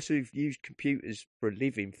 Those of us who've used computers for a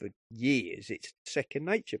living for years, it's second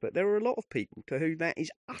nature. But there are a lot of people to whom that is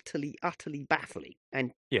utterly, utterly baffling.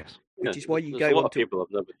 And yes, which is why you go. A lot on of people have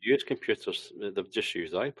never used computers; they've just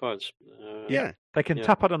used iPads. They can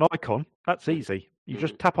tap on an icon. That's easy. You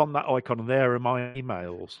just tap on that icon, and there are my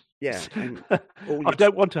emails. Yeah, I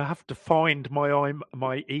don't want to have to find my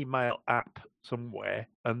email app somewhere,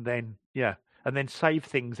 and then save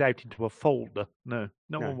things out into a folder. No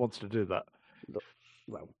one wants to do that.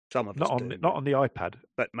 Well, some of us do. Not on the iPad.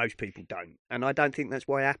 But most people don't. And I don't think that's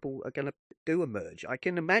why Apple are going to do a merge. I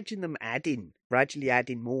can imagine them gradually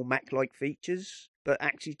adding more Mac-like features, but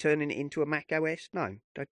actually turning it into a Mac OS. No,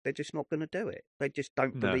 they're just not going to do it. They just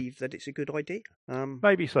don't believe that it's a good idea.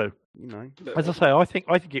 Maybe so. As I say, I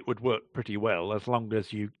think it would work pretty well as long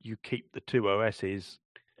as you keep the two OSs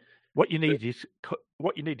What you need is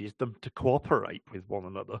them to cooperate with one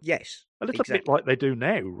another. Yes, a little bit like they do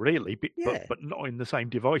now, really, but not in the same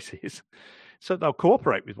devices. So they'll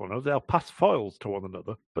cooperate with one another. They'll pass files to one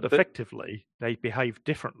another, but effectively they behave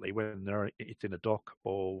differently when it's in a dock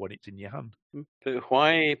or when it's in your hand. But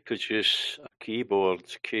why produce a keyboard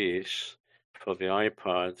case for the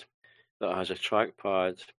iPad that has a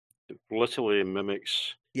trackpad that literally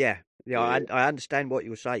mimics? Yeah, I understand what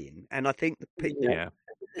you're saying, and I think it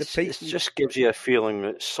just gives you a feeling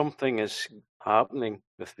that something is happening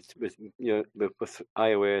with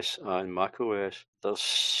iOS and macOS. There's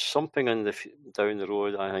something down the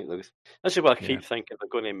road. I think this is what I keep thinking. They're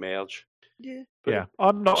going to merge. Yeah,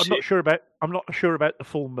 I'm not sure about the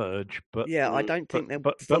full merge, but I don't think they're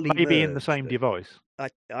but fully maybe merged, in the same device.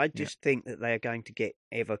 I just think that they are going to get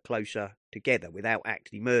ever closer together without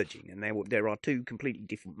actually merging, and there are two completely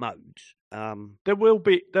different modes. There will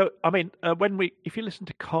be. If you listen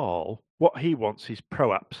to Carl, what he wants is pro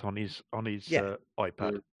apps on his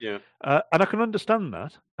iPad. And I can understand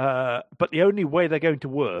that. But the only way they're going to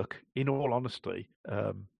work, in all honesty,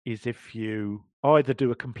 is if you either do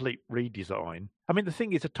a complete redesign. I mean, the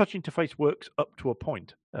thing is, a touch interface works up to a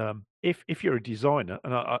point. If you're a designer,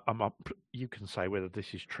 and you can say whether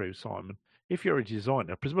this is true, Simon. If you're a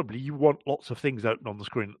designer, presumably you want lots of things open on the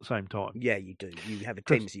screen at the same time. Yeah, you do. You have a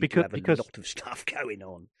tendency to have a lot of stuff going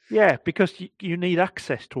on. Yeah, because you need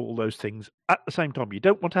access to all those things at the same time. You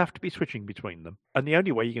don't want to have to be switching between them. And the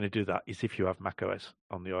only way you're going to do that is if you have macOS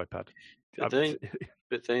on the iPad. But then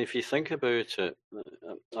if you think about it,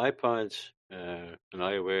 iPads and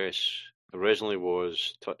iOS originally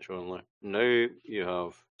was touch only. Now you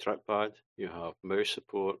have trackpad, you have mouse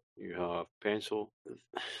support, you have pencil.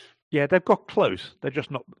 Yeah, they've got close. They're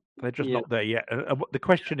just not there yet. And the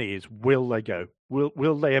question is, will they go?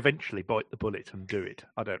 Will they eventually bite the bullet and do it?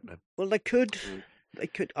 I don't know. Well, they could. They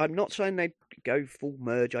could. I'm not saying they'd go full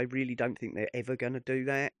merge. I really don't think they're ever going to do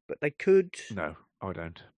that. But they could. No, I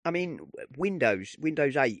don't. I mean, Windows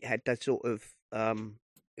 8 had that sort of,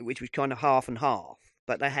 which was kind of half and half.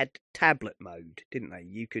 But they had tablet mode, didn't they?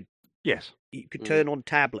 You could turn on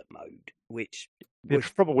tablet mode, which. The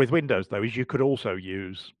trouble with Windows though is you could also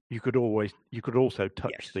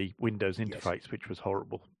touch the Windows interface, which was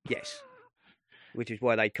horrible. Yes, which is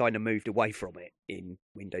why they kind of moved away from it in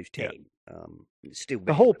Windows 10. Still,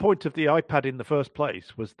 the whole point of the iPad in the first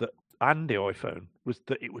place was that, and the iPhone, was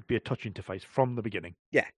that it would be a touch interface from the beginning.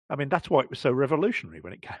 Yeah, I mean that's why it was so revolutionary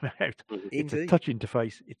when it came out. It's a touch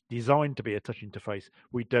interface. It's designed to be a touch interface.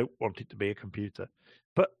 We don't want it to be a computer.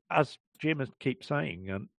 But as Jim keeps saying,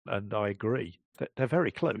 and I agree, they're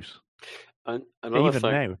very close. And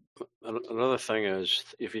another thing is,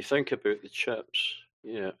 if you think about the chips,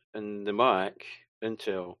 in the Mac,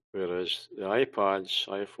 Intel, whereas the iPads,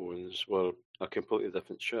 iPhones were a completely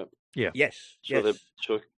different chip. Yeah. Yes.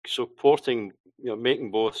 So porting,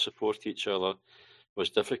 making both support each other was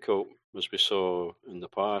difficult, as we saw in the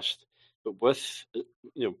past. But with,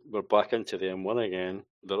 we're back into the M1 again.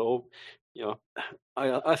 They're all,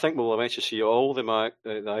 I think we'll eventually see all the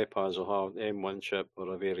iPads will have the M1 chip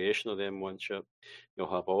or a variation of the M1 chip.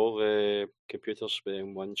 You'll have all the computers with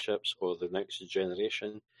M1 chips or the next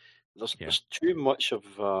generation. There's too much of,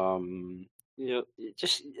 it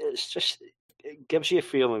gives you a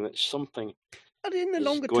feeling that something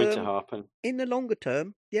is going to happen. In the longer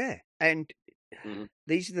term, yeah. And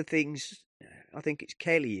these are the things, I think it's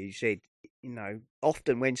Kelly who said,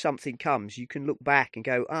 often when something comes, you can look back and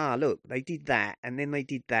go, look, they did that, and then they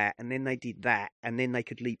did that, and then they did that, and then they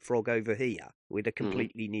could leapfrog over here with a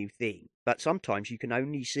completely new thing. But sometimes you can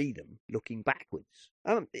only see them looking backwards.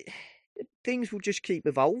 Things will just keep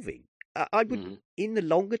evolving. I would, in the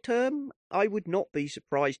longer term, I would not be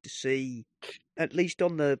surprised to see, at least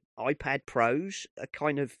on the iPad Pros, a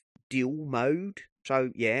kind of dual mode. So,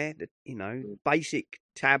 basic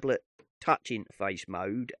tablet touch interface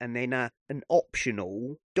mode, and then an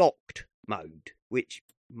optional docked mode, which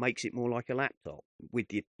makes it more like a laptop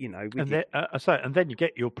with you, and then you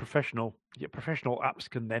get your professional apps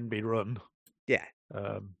can then be run. Yeah.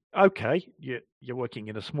 Okay, you're working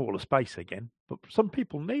in a smaller space again, but some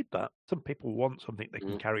people need that. Some people want something they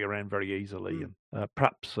can carry around very easily, and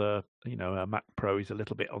perhaps a Mac Pro is a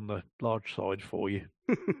little bit on the large side for you.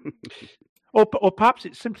 Or perhaps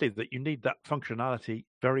it's simply that you need that functionality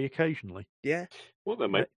very occasionally. Yeah. What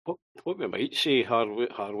we might see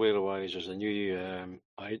hardware-wise is a new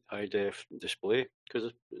iDef display,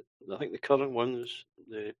 because I think the current ones,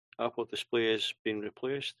 the Apple display, has been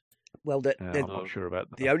replaced. Well, I'm not sure about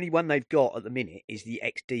that. The only one they've got at the minute is the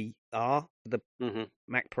XDR, the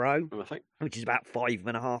Mac Pro, which is about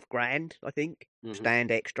 $5,500, I think.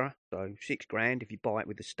 stand extra, so $6,000 if you buy it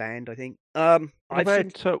with the stand. I think.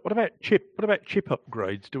 What about chip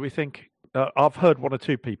upgrades? Do we think? I've heard one or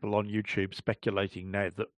two people on YouTube speculating now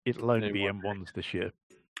that it'll only be M1s this year.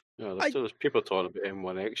 Yeah, there's people talking about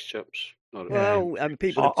M1X chips.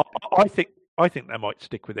 People. I think they might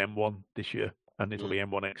stick with M1 this year, and it'll be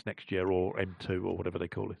M1X next year, or M2, or whatever they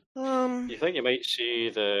call it. You think you might see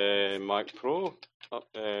the Mac Pro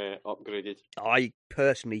upgraded? I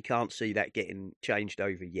personally can't see that getting changed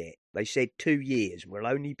over yet. They said 2 years. We'll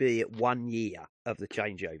only be at 1 year of the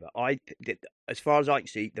changeover. As far as I can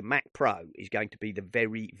see, the Mac Pro is going to be the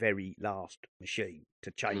very, very last machine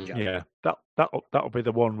to change over. Yeah, that'll be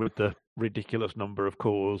the one with the ridiculous number of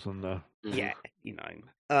cores and the. Yeah,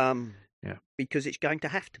 because it's going to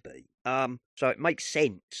have to be. So it makes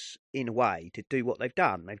sense in a way to do what they've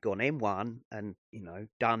done. They've gone M1 and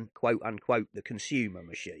done quote unquote the consumer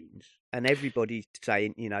machines, and everybody's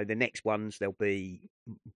saying the next ones they'll be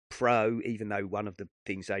Pro, even though one of the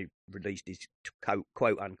things they released is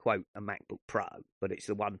quote unquote a MacBook Pro, but it's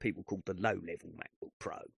the one people call the low level MacBook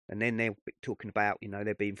Pro. And then they're talking about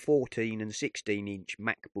there being 14 and 16-inch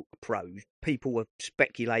MacBook Pros. People were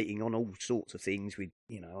speculating on all sorts of things with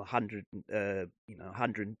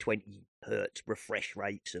 120 hertz refresh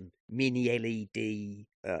rates and mini LED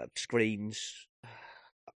screens.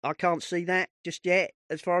 I can't see that just yet.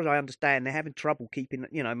 As far as I understand, they're having trouble keeping,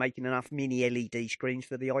 making enough mini LED screens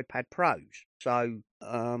for the iPad Pros. So,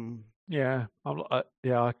 I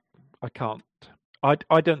can't.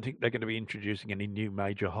 I don't think they're going to be introducing any new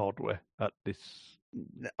major hardware at this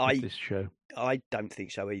show. I don't think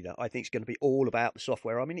so either. I think it's going to be all about the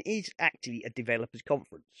software. I mean, it is actually a developers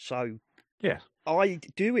conference, so yes, I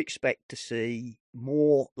do expect to see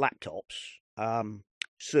more laptops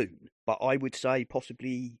soon, but I would say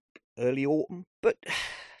possibly early autumn. But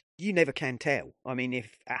you never can tell. I mean,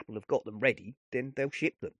 if Apple have got them ready, then they'll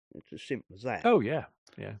ship them. It's as simple as that. Oh, yeah.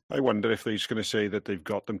 Yeah. I wonder if they're just going to say that they've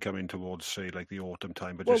got them coming towards, say, like the autumn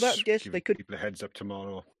time, but give they could. People a heads up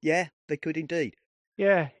tomorrow. Yeah, they could indeed.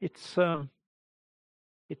 Yeah, I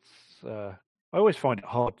always find it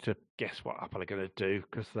hard to guess what Apple are going to do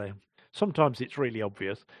because sometimes it's really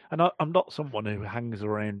obvious, and I'm not someone who hangs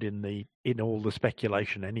around in all the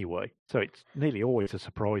speculation anyway. So it's nearly always a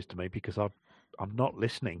surprise to me because I'm not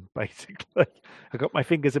listening. Basically, I got my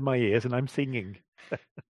fingers in my ears and I'm singing.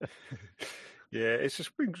 Yeah, it's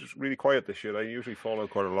just been really quiet this year. I usually follow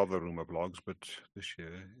quite a lot of the rumor blogs, but this year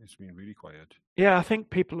it's been really quiet. Yeah, I think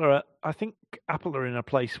Apple are in a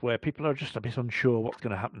place where people are just a bit unsure what's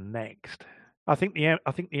going to happen next. I think the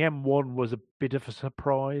M1 was a bit of a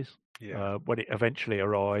surprise when it eventually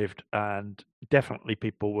arrived, and definitely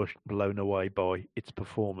people were blown away by its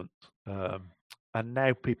performance. And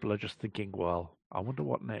now people are just thinking, well, I wonder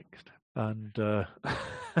what next. And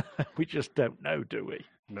we just don't know, do we?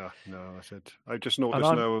 No, that's it. I just noticed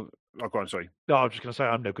now. Oh, go on, sorry. No, I was just going to say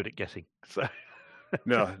I'm no good at guessing. So.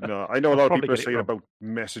 No. I know a lot of people are saying about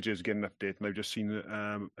messages getting updated, and I've just seen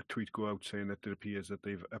a tweet go out saying that it appears that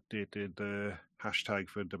they've updated the hashtag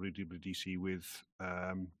for WWDC with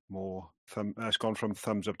more it's gone from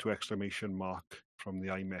thumbs up to exclamation mark from the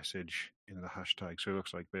iMessage in the hashtag. So it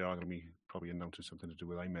looks like they are going to be probably announcing something to do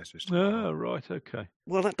with iMessage tomorrow. Oh, right, okay.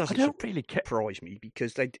 Well, that doesn't really surprise me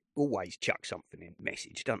because they always chuck something in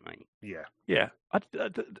message, don't they? Yeah. Yeah.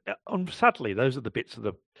 Sadly, those are the bits of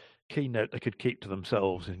the keynote they could keep to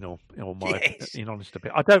themselves, in honest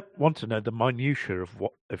opinion. I don't want to know the minutiae of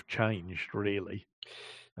what they've changed, really.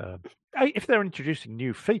 If they're introducing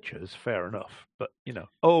new features, fair enough. But,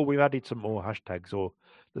 we've added some more hashtags, or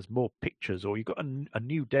there's more pictures, or you've got a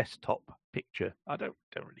new desktop picture. I don't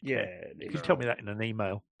really care. You can tell me that in an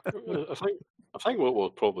email. I think what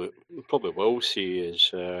we'll probably will see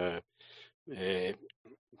is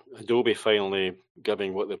Adobe finally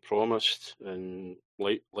giving what they promised in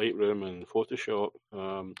Lightroom and Photoshop.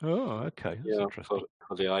 Okay. That's interesting.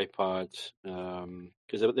 For the iPad,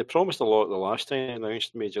 because they promised a lot the last time they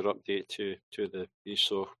announced a major update to these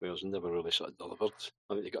softwares and never really sort of delivered.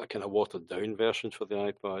 I think they got a kind of watered down version for the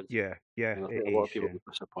iPad. Yeah. And I think a lot of people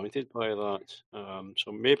were disappointed by that.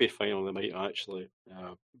 So maybe finally they might actually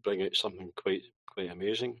bring out something quite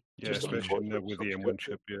amazing. Yeah, especially with the M1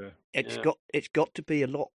 chip. Yeah, it's got to be a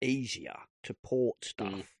lot easier to port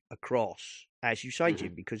stuff across, as you say,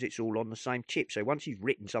 Jim, because it's all on the same chip. So once you've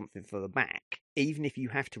written something for the Mac, even if you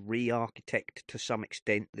have to re-architect to some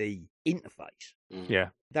extent the interface,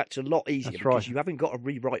 that's a lot easier because you haven't got to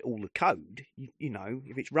rewrite all the code.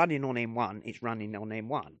 If it's running on M1, it's running on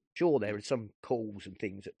M1. Sure, there are some calls and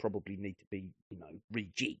things that probably need to be,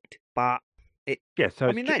 rejigged, but So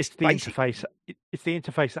I mean, it's the basic. interface. It's the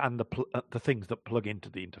interface and the things that plug into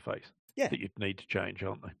the interface. Yeah. That you'd need to change,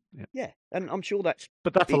 aren't they? Yeah, and I'm sure that's.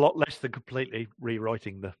 But that's a lot less than completely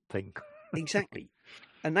rewriting the thing. Exactly,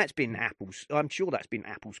 and that's been Apple's. I'm sure that's been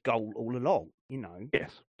Apple's goal all along.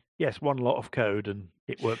 Yes, one lot of code and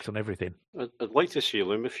it works on everything. I'd like to see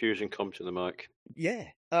LumaFusion come to the Mac. Yeah.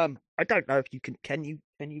 I don't know if you can. Can you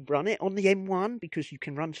run it on the M1 because you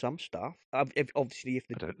can run some stuff. Obviously, if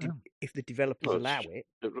the developers allow it.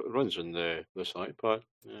 It runs on this iPad.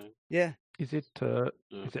 Yeah. Is it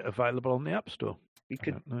available on the App Store?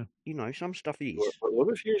 Because some stuff is.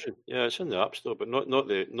 LumaFusion, yeah, it's in the App Store, but not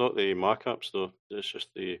the Mac App Store. It's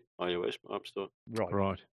just the iOS App Store.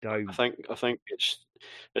 Right. I think it's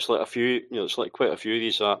like a few. It's like quite a few of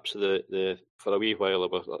these apps that for a wee while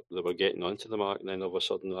they were getting onto the Mac, and then all of a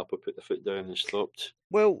sudden Apple put the foot down and stopped.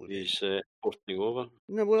 These porting over.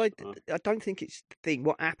 No, well, I don't think it's the thing.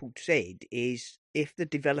 What Apple said is if the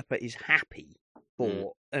developer is happy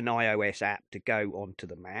for an iOS app to go onto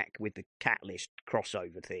the Mac with the Catalyst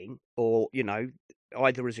crossover thing, or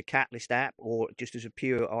either as a Catalyst app or just as a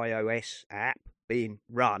pure iOS app being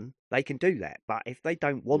run, they can do that. But if they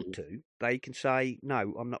don't want to, they can say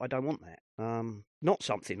no. I don't want that. Not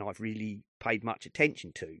something I've really paid much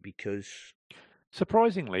attention to because.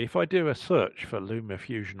 Surprisingly, if I do a search for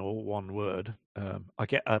LumaFusion, all one word, I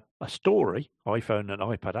get a story, iPhone and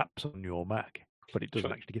iPad apps on your Mac, but it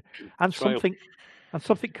doesn't actually get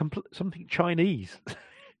something Chinese.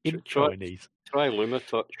 Chinese. Try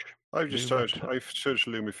LumaTouch. I've searched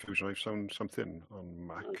LumaFusion. I've found something on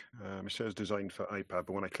Mac. It says designed for iPad,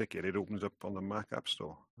 but when I click it, it opens up on the Mac App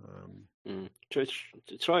Store.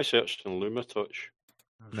 Try searching LumaTouch.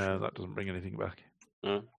 No, that doesn't bring anything back.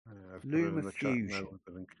 LumaFusion,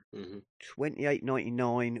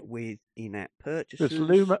 $28.99 with in-app purchases.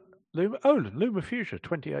 There's LumaFusion,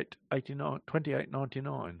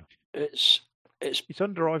 $28.99. It's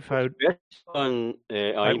under iPhone.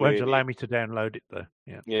 It won't allow me to download it though.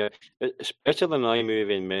 Yeah, it's better than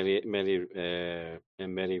iMovie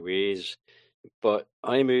in many ways, but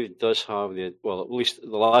iMovie does have at least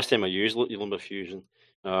the last time I used LumaFusion,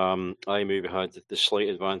 iMovie had the slight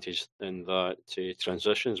advantage in that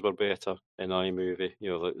transitions were better in iMovie.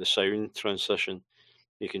 Like the sound transition,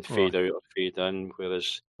 you can fade out or fade in,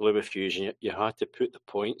 whereas LumaFusion, you had to put the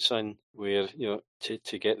points in where to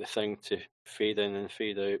get the thing to fade in and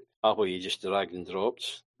fade out. Apple, you just dragged and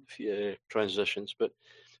dropped transitions, but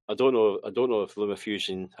I don't know if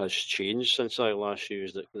LumaFusion has changed since I last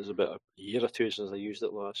used it. There's about a year or two since I used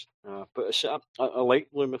it last. But I like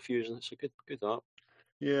LumaFusion. It's a good app.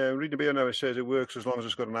 Yeah, reading a bit now, it says it works as long as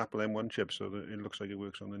it's got an Apple M1 chip, so that it looks like it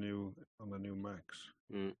works on the new Macs.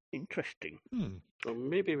 Interesting. Well,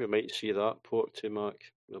 maybe we might see that port to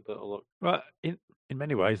Mac with a bit of luck. Well, in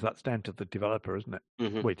many ways, that's down to the developer, isn't it?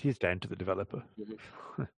 Mm-hmm. Well, it is down to the developer.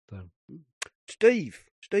 Steve,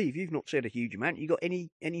 you've not said a huge amount. You got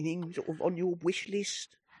anything sort of on your wish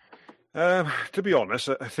list? To be honest,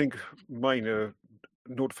 I think mine are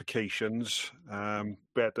notifications,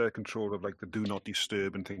 better control of like the do not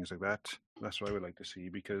disturb and things like that. That's what I would like to see,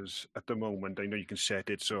 because at the moment I know you can set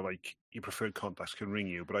it so like your preferred contacts can ring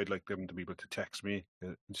you, but I'd like them to be able to text me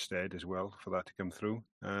instead as well for that to come through.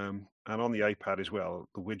 And on the iPad as well,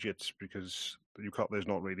 the widgets, because there's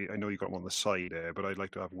not really, I know you got them on the side there, but I'd like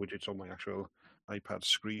to have widgets on my actual iPad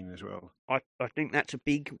screen as well. I think that's a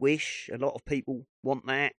big wish. A lot of people want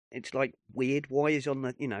that. It's like weird. Why is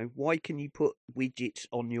why can you put widgets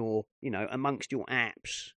on your, amongst your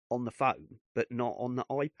apps on the phone, but not on the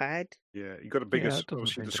iPad? Yeah, you got a bigger,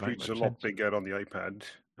 obviously the screen's a lot bigger on the iPad,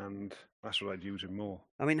 and that's what I'd use it more.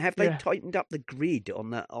 I mean, have they tightened up the grid on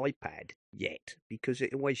the iPad yet? Because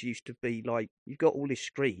it always used to be like you've got all this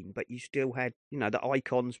screen, but you still had, the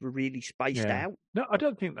icons were really spaced out. No, I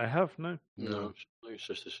don't think they have. No, it's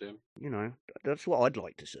just the same. That's what I'd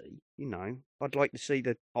like to see. I'd like to see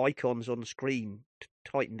the icons on the screen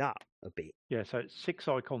tightened up a bit. Yeah, so it's 6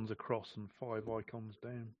 icons across and 5 icons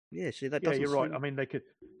down. Yeah, see that doesn't. Yeah, you're right. I mean, they could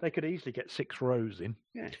easily get 6 rows in.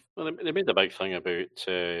 Yeah. Well, they made a big thing about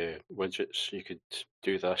widgets. You could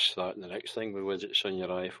do this, that, and the next thing with widgets on your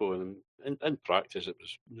iPhone. And in practice, it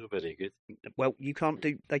was not very good. Well, they can't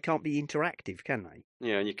be interactive, can they?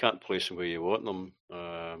 Yeah, and you can't place them where you want them.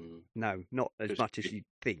 No, not as much as you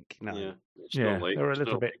think. No. Yeah, they're a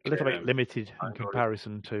little bit limited in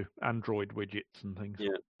comparison to Android widgets and things.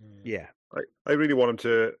 Yeah. I really want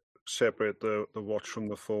them separate the watch from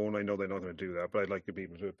the phone. I know they're not going to do that, but I'd like to be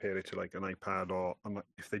able to pair it to like an iPad or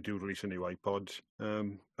if they do release a new iPod,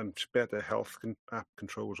 and better health app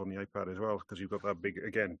controls on the iPad as well, because you've got that big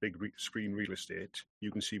screen real estate.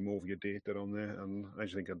 You can see more of your data on there, and I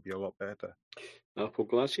just think it'd be a lot better. Apple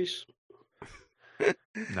glasses?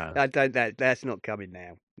 No, I don't. That's not coming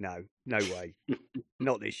now. No way.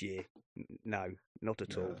 Not this year. No, not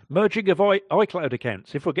at all. merging of iCloud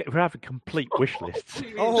accounts. If we have a complete wish lists.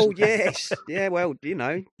 Oh yes, yeah. Well,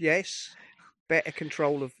 yes. Better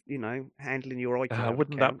control of handling your iCloud.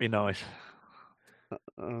 Wouldn't that be nice?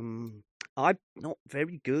 I'm not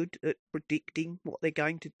very good at predicting what they're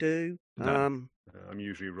going to do. No. I'm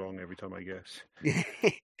usually wrong every time I guess.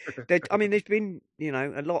 There's been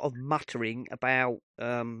a lot of muttering about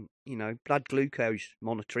blood glucose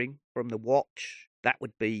monitoring from the watch. That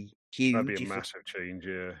would be huge. That'd be a massive change,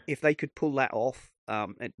 yeah. If they could pull that off.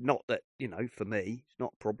 And not that for me, it's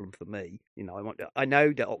not a problem for me. I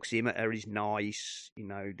know the oximeter is nice.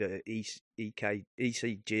 The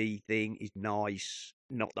ECG thing is nice.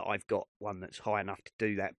 Not that I've got one that's high enough to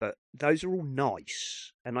do that, but those are all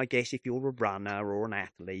nice. And I guess if you're a runner or an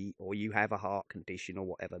athlete or you have a heart condition or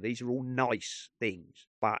whatever, these are all nice things.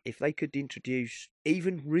 But if they could introduce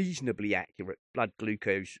even reasonably accurate blood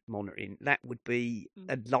glucose monitoring, that would be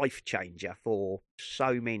a life changer for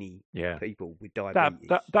so many people with diabetes.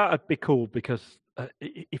 That'd be cool, because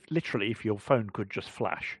if your phone could just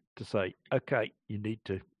flash to say, okay, you need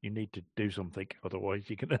to do something, otherwise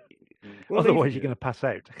you're gonna you're gonna pass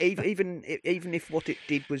out. even if what it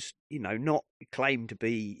did was not claimed to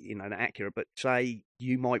be accurate, but say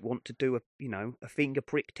you might want to do a finger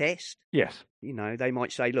prick test. Yes. They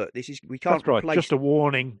might say, look, we can't That's right. replace Just a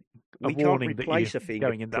warning. We can't replace a finger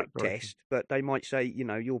going in that prick test, but they might say,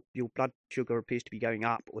 your blood sugar appears to be going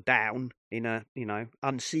up or down in a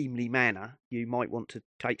unseemly manner. You might want to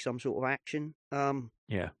take some sort of action.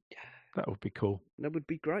 Yeah, that would be cool. That would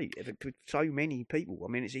be great for so many people.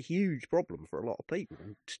 I mean, it's a huge problem for a lot of people.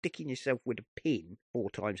 And sticking yourself with a pin 4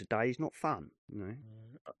 times a day is not fun.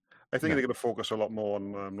 I think they're going to focus a lot more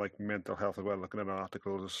on like mental health as well, looking at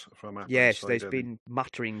articles from Apple. Yes, there's been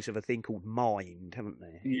mutterings of a thing called Mind, haven't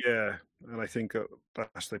there? Yeah, and I think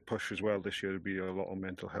that's their push as well this year, to be a lot on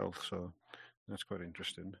mental health, so that's quite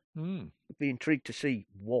interesting. I'd be intrigued to see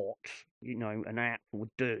what an app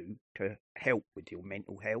would do to help with your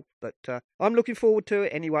mental health, but I'm looking forward to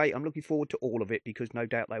it anyway. I'm looking forward to all of it, because no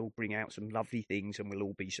doubt they will bring out some lovely things and we'll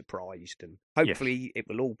all be surprised, and hopefully it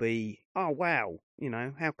will all be, oh wow,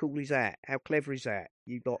 how cool is that? How clever is that?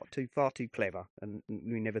 You lot are far too clever, and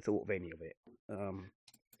we never thought of any of it.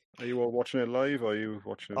 Are you all watching it live? Or are you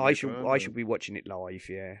watching it? I should be watching it live.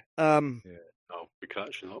 Yeah. I'll be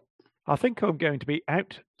catching up. I think I'm going to be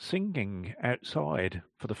out singing outside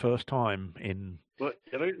for the first time in What,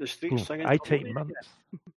 you're out in the streets singing? 18 months.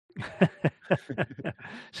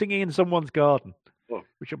 Singing in someone's garden,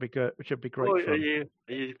 which would be good. Which would be great fun. Are you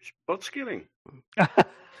bird scaling?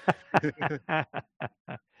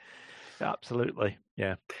 Absolutely,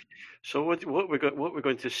 yeah. So what we're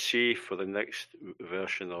going to see for the next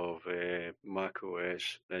version of Mac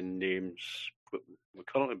OS and names? We're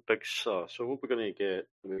currently Big Sur. So what we're going to get?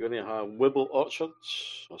 We're going to have Wibble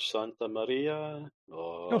Orchards or Santa Maria.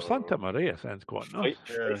 Santa Maria sounds quite nice.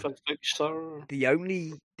 Big Sur. The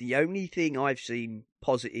only thing I've seen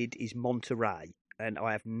posited is Monterey, and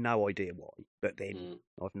I have no idea why. But then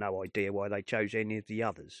I've no idea why they chose any of the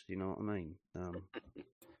others. You know what I mean?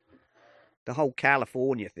 The whole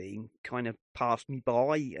California thing kind of passed me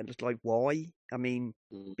by, and it's like, why? I mean,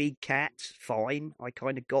 big cats, fine. I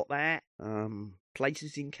kind of got that.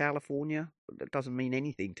 Places in California, that doesn't mean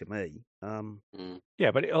anything to me.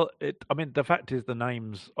 Yeah, but I mean, the fact is, the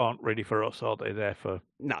names aren't really for us, are they?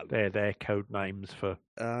 They're their code names for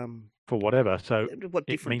whatever. So what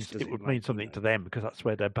difference it would mean something to them, because that's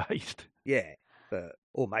where they're based. Yeah,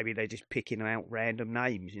 or maybe they're just picking out random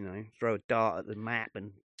names. Throw a dart at the map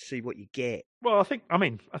and see what you get. Well, I think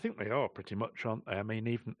they are pretty much, aren't they? I mean,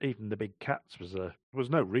 even the big cats was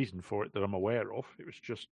no reason for it that I'm aware of. It was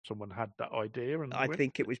just someone had that idea, and I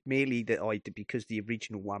think it was merely that because the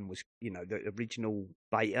original one was, the original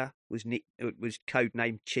beta was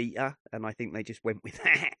codenamed Cheetah, and I think they just went with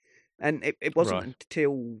that. And it wasn't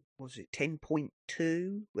until, was it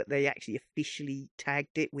 10.2 that they actually officially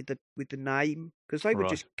tagged it with the name? Because they were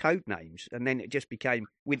just code names, and then it just became,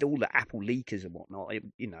 with all the Apple leakers and whatnot,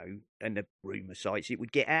 and the rumour sites, it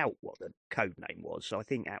would get out what the code name was. So I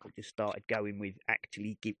think Apple just started going with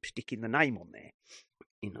actually sticking the name on there.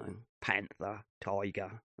 Panther,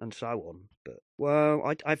 Tiger, and so on. But, well,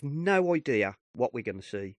 I have no idea what we're going to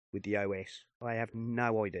see with the OS. I have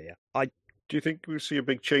no idea. Do you think we'll see a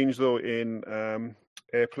big change, though, in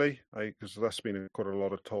AirPlay? Because that's been quite a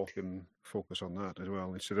lot of talk and focus on that as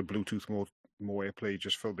well. Instead of Bluetooth, more AirPlay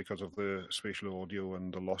just because of the spatial audio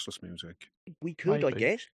and the lossless music. We could, Maybe. I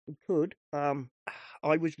guess. We could.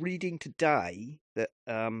 I was reading today that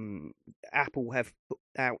Apple have put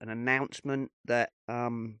out an announcement that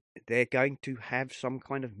they're going to have some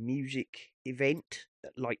kind of music event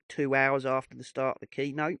like 2 hours after the start of the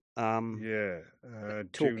keynote. Talking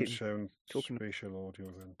spatial audio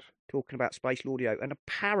event. Talking about spatial audio, and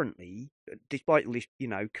apparently, despite all this,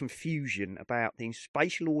 confusion about things,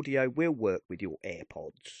 spatial audio will work with your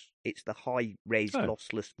AirPods. It's the high-res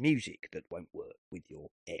lossless music that won't work with your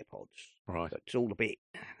AirPods. Right. So it's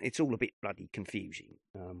all a bit bloody confusing.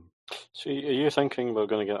 So, are you thinking we're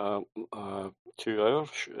going to get a 2-hour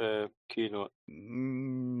keynote?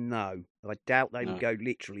 No, I doubt they would go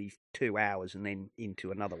literally 2 hours and then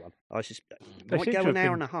into another one. I suspect They might seem go to an have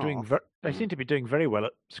hour been and a half. doing they seem to be doing very well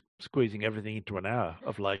at squeezing everything into an hour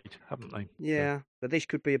of late, haven't they? Yeah, but this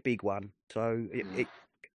could be a big one. So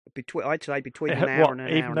I'd say between an hour and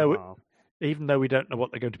an hour and a half. Even though we don't know what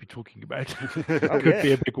they're going to be talking about, it could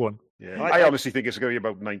be a big one. Yeah, I honestly think it's going to be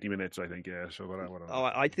about 90 minutes. I think, So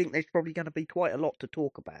I think there's probably going to be quite a lot to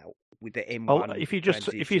talk about with the M1. If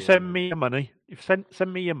you send me your money, send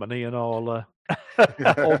me your money, and I'll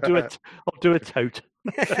do it. I'll do a tote.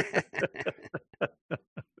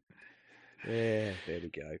 Yeah, there we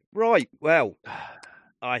go. Right, well,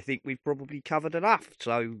 I think we've probably covered enough,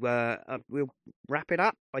 so we'll wrap it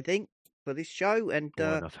up, I think, for this show, and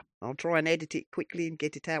I'll try and edit it quickly and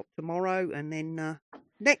get it out tomorrow, and then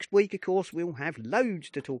next week, of course, we'll have loads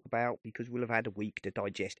to talk about because we'll have had a week to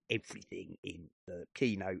digest everything in the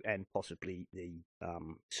keynote and possibly the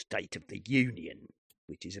State of the Union,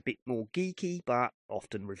 which is a bit more geeky, but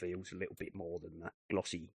often reveals a little bit more than the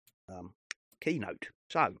glossy keynote.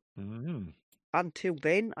 So, until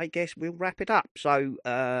then, I guess we'll wrap it up. So,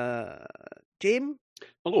 Jim?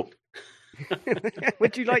 Hello.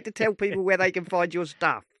 Would you like to tell people where they can find your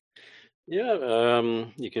stuff? Yeah,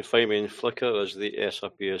 you can find me in Flickr as the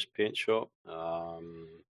SRPS Paint Shop. On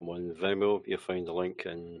Vimeo, you'll find the link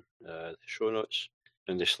in the show notes.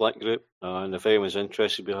 In the Slack group, and if anyone's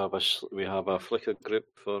interested, we have a Flickr group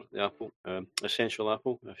for the Apple, Essential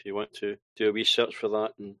Apple. If you want to do a wee search for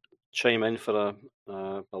that and chime in for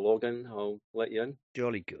a login, I'll let you in.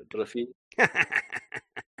 Jolly good. For a fee.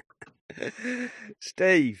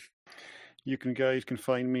 Steve. You guys can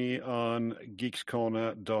find me on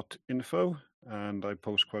geekscorner.info, and I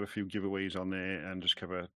post quite a few giveaways on there and just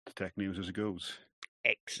cover the tech news as it goes.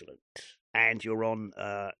 Excellent. And you're on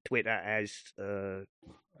Twitter as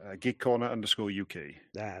geekcorner_UK.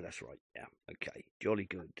 That's right. Yeah. Okay. Jolly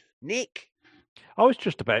good. Nick? I was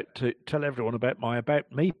just about to tell everyone about my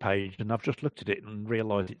About Me page, and I've just looked at it and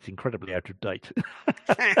realised it's incredibly out of date.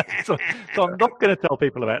 so I'm not going to tell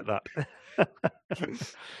people about that.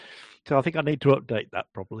 So I think I need to update that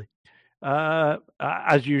probably.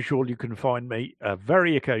 As usual, you can find me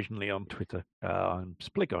very occasionally on Twitter. I'm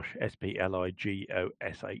Spligosh,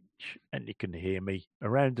 SPLIGOSH, and you can hear me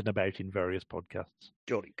around and about in various podcasts.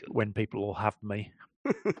 Jolly good. When people will have me.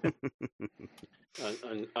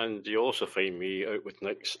 and you also find me out with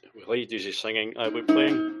Nick's while he does his singing, I will be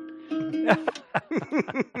playing.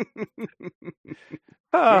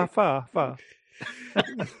 Far.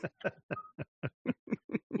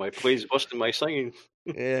 My plays busting my singing.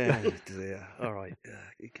 Yeah, dear. All right.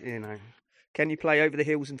 Can you play Over the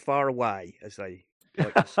Hills and Far Away, as they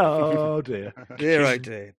like to say? Oh, dear. Oh,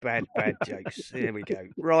 dear. Bad jokes. Here we go.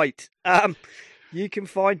 Right. You can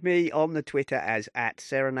find me on the Twitter as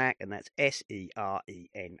 @Serenak, and that's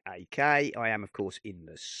SERENAK. I am, of course, in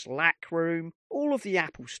the Slack room. All of the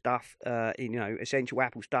Apple stuff, Essential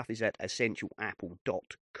Apple stuff is at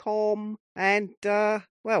essentialapple.com. And,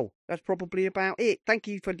 well, that's probably about it. Thank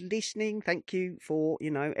you for listening. Thank you for,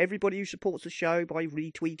 everybody who supports the show by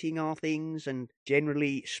retweeting our things and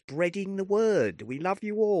generally spreading the word. We love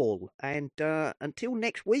you all. And until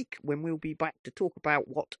next week, when we'll be back to talk about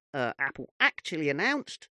what Apple actually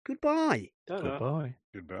announced, goodbye. Goodbye.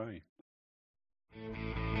 Goodbye.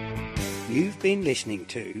 You've been listening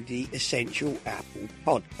to the Essential Apple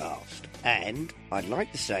podcast, and I'd like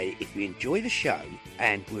to say if you enjoy the show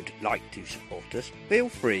and would like to support us, feel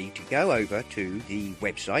free to go over to the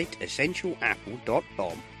website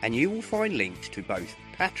essentialapple.com, and you will find links to both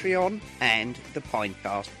Patreon and the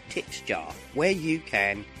Pinecast Tips Jar, where you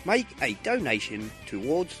can make a donation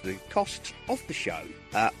towards the costs of the show,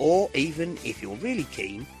 or even if you're really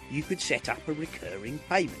keen, you could set up a recurring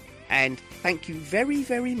payment. And thank you very,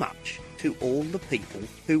 very much to all the people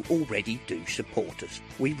who already do support us.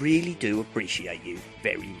 We really do appreciate you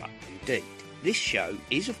very much indeed. This show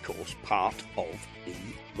is, of course, part of the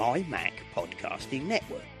My Mac podcasting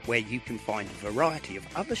network, where you can find a variety of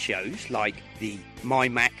other shows like the My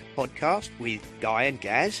Mac podcast with Guy and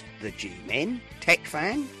Gaz, the G-Men, Tech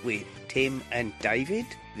Fan with Tim and David,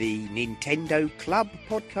 the Nintendo Club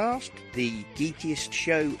podcast, the geekiest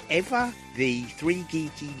show ever, the Three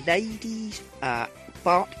Geeky Ladies,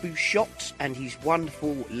 Bart Bouchotte and his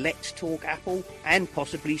wonderful Let's Talk Apple, and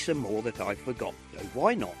possibly some more that I forgot. So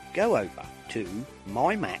why not go over to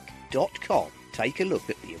mymac.com, take a look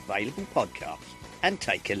at the available podcasts, and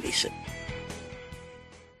take a listen.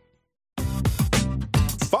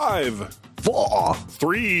 5, 4,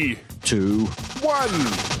 3, 2,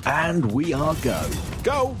 1. And we are go.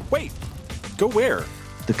 Go? Wait. Go where?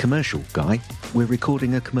 The commercial, Guy. We're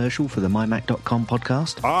recording a commercial for the mymac.com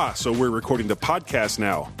podcast. Ah, so we're recording the podcast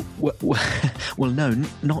now. Well, no,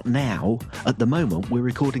 not now. At the moment, we're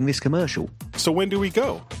recording this commercial. So when do we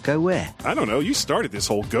go? Go where? I don't know. You started this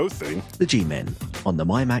whole go thing. The G-Men on the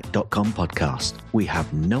mymac.com podcast. We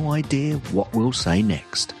have no idea what we'll say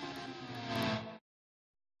next.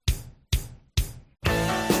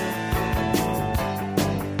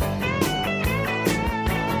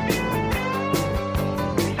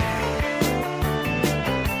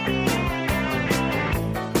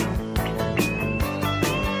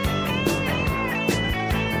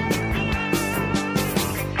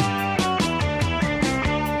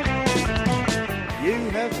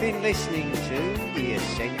 Listening to the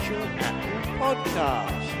Essential Apple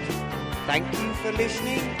Podcast. Thank you for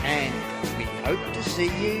listening, and we hope to see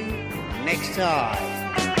you next time.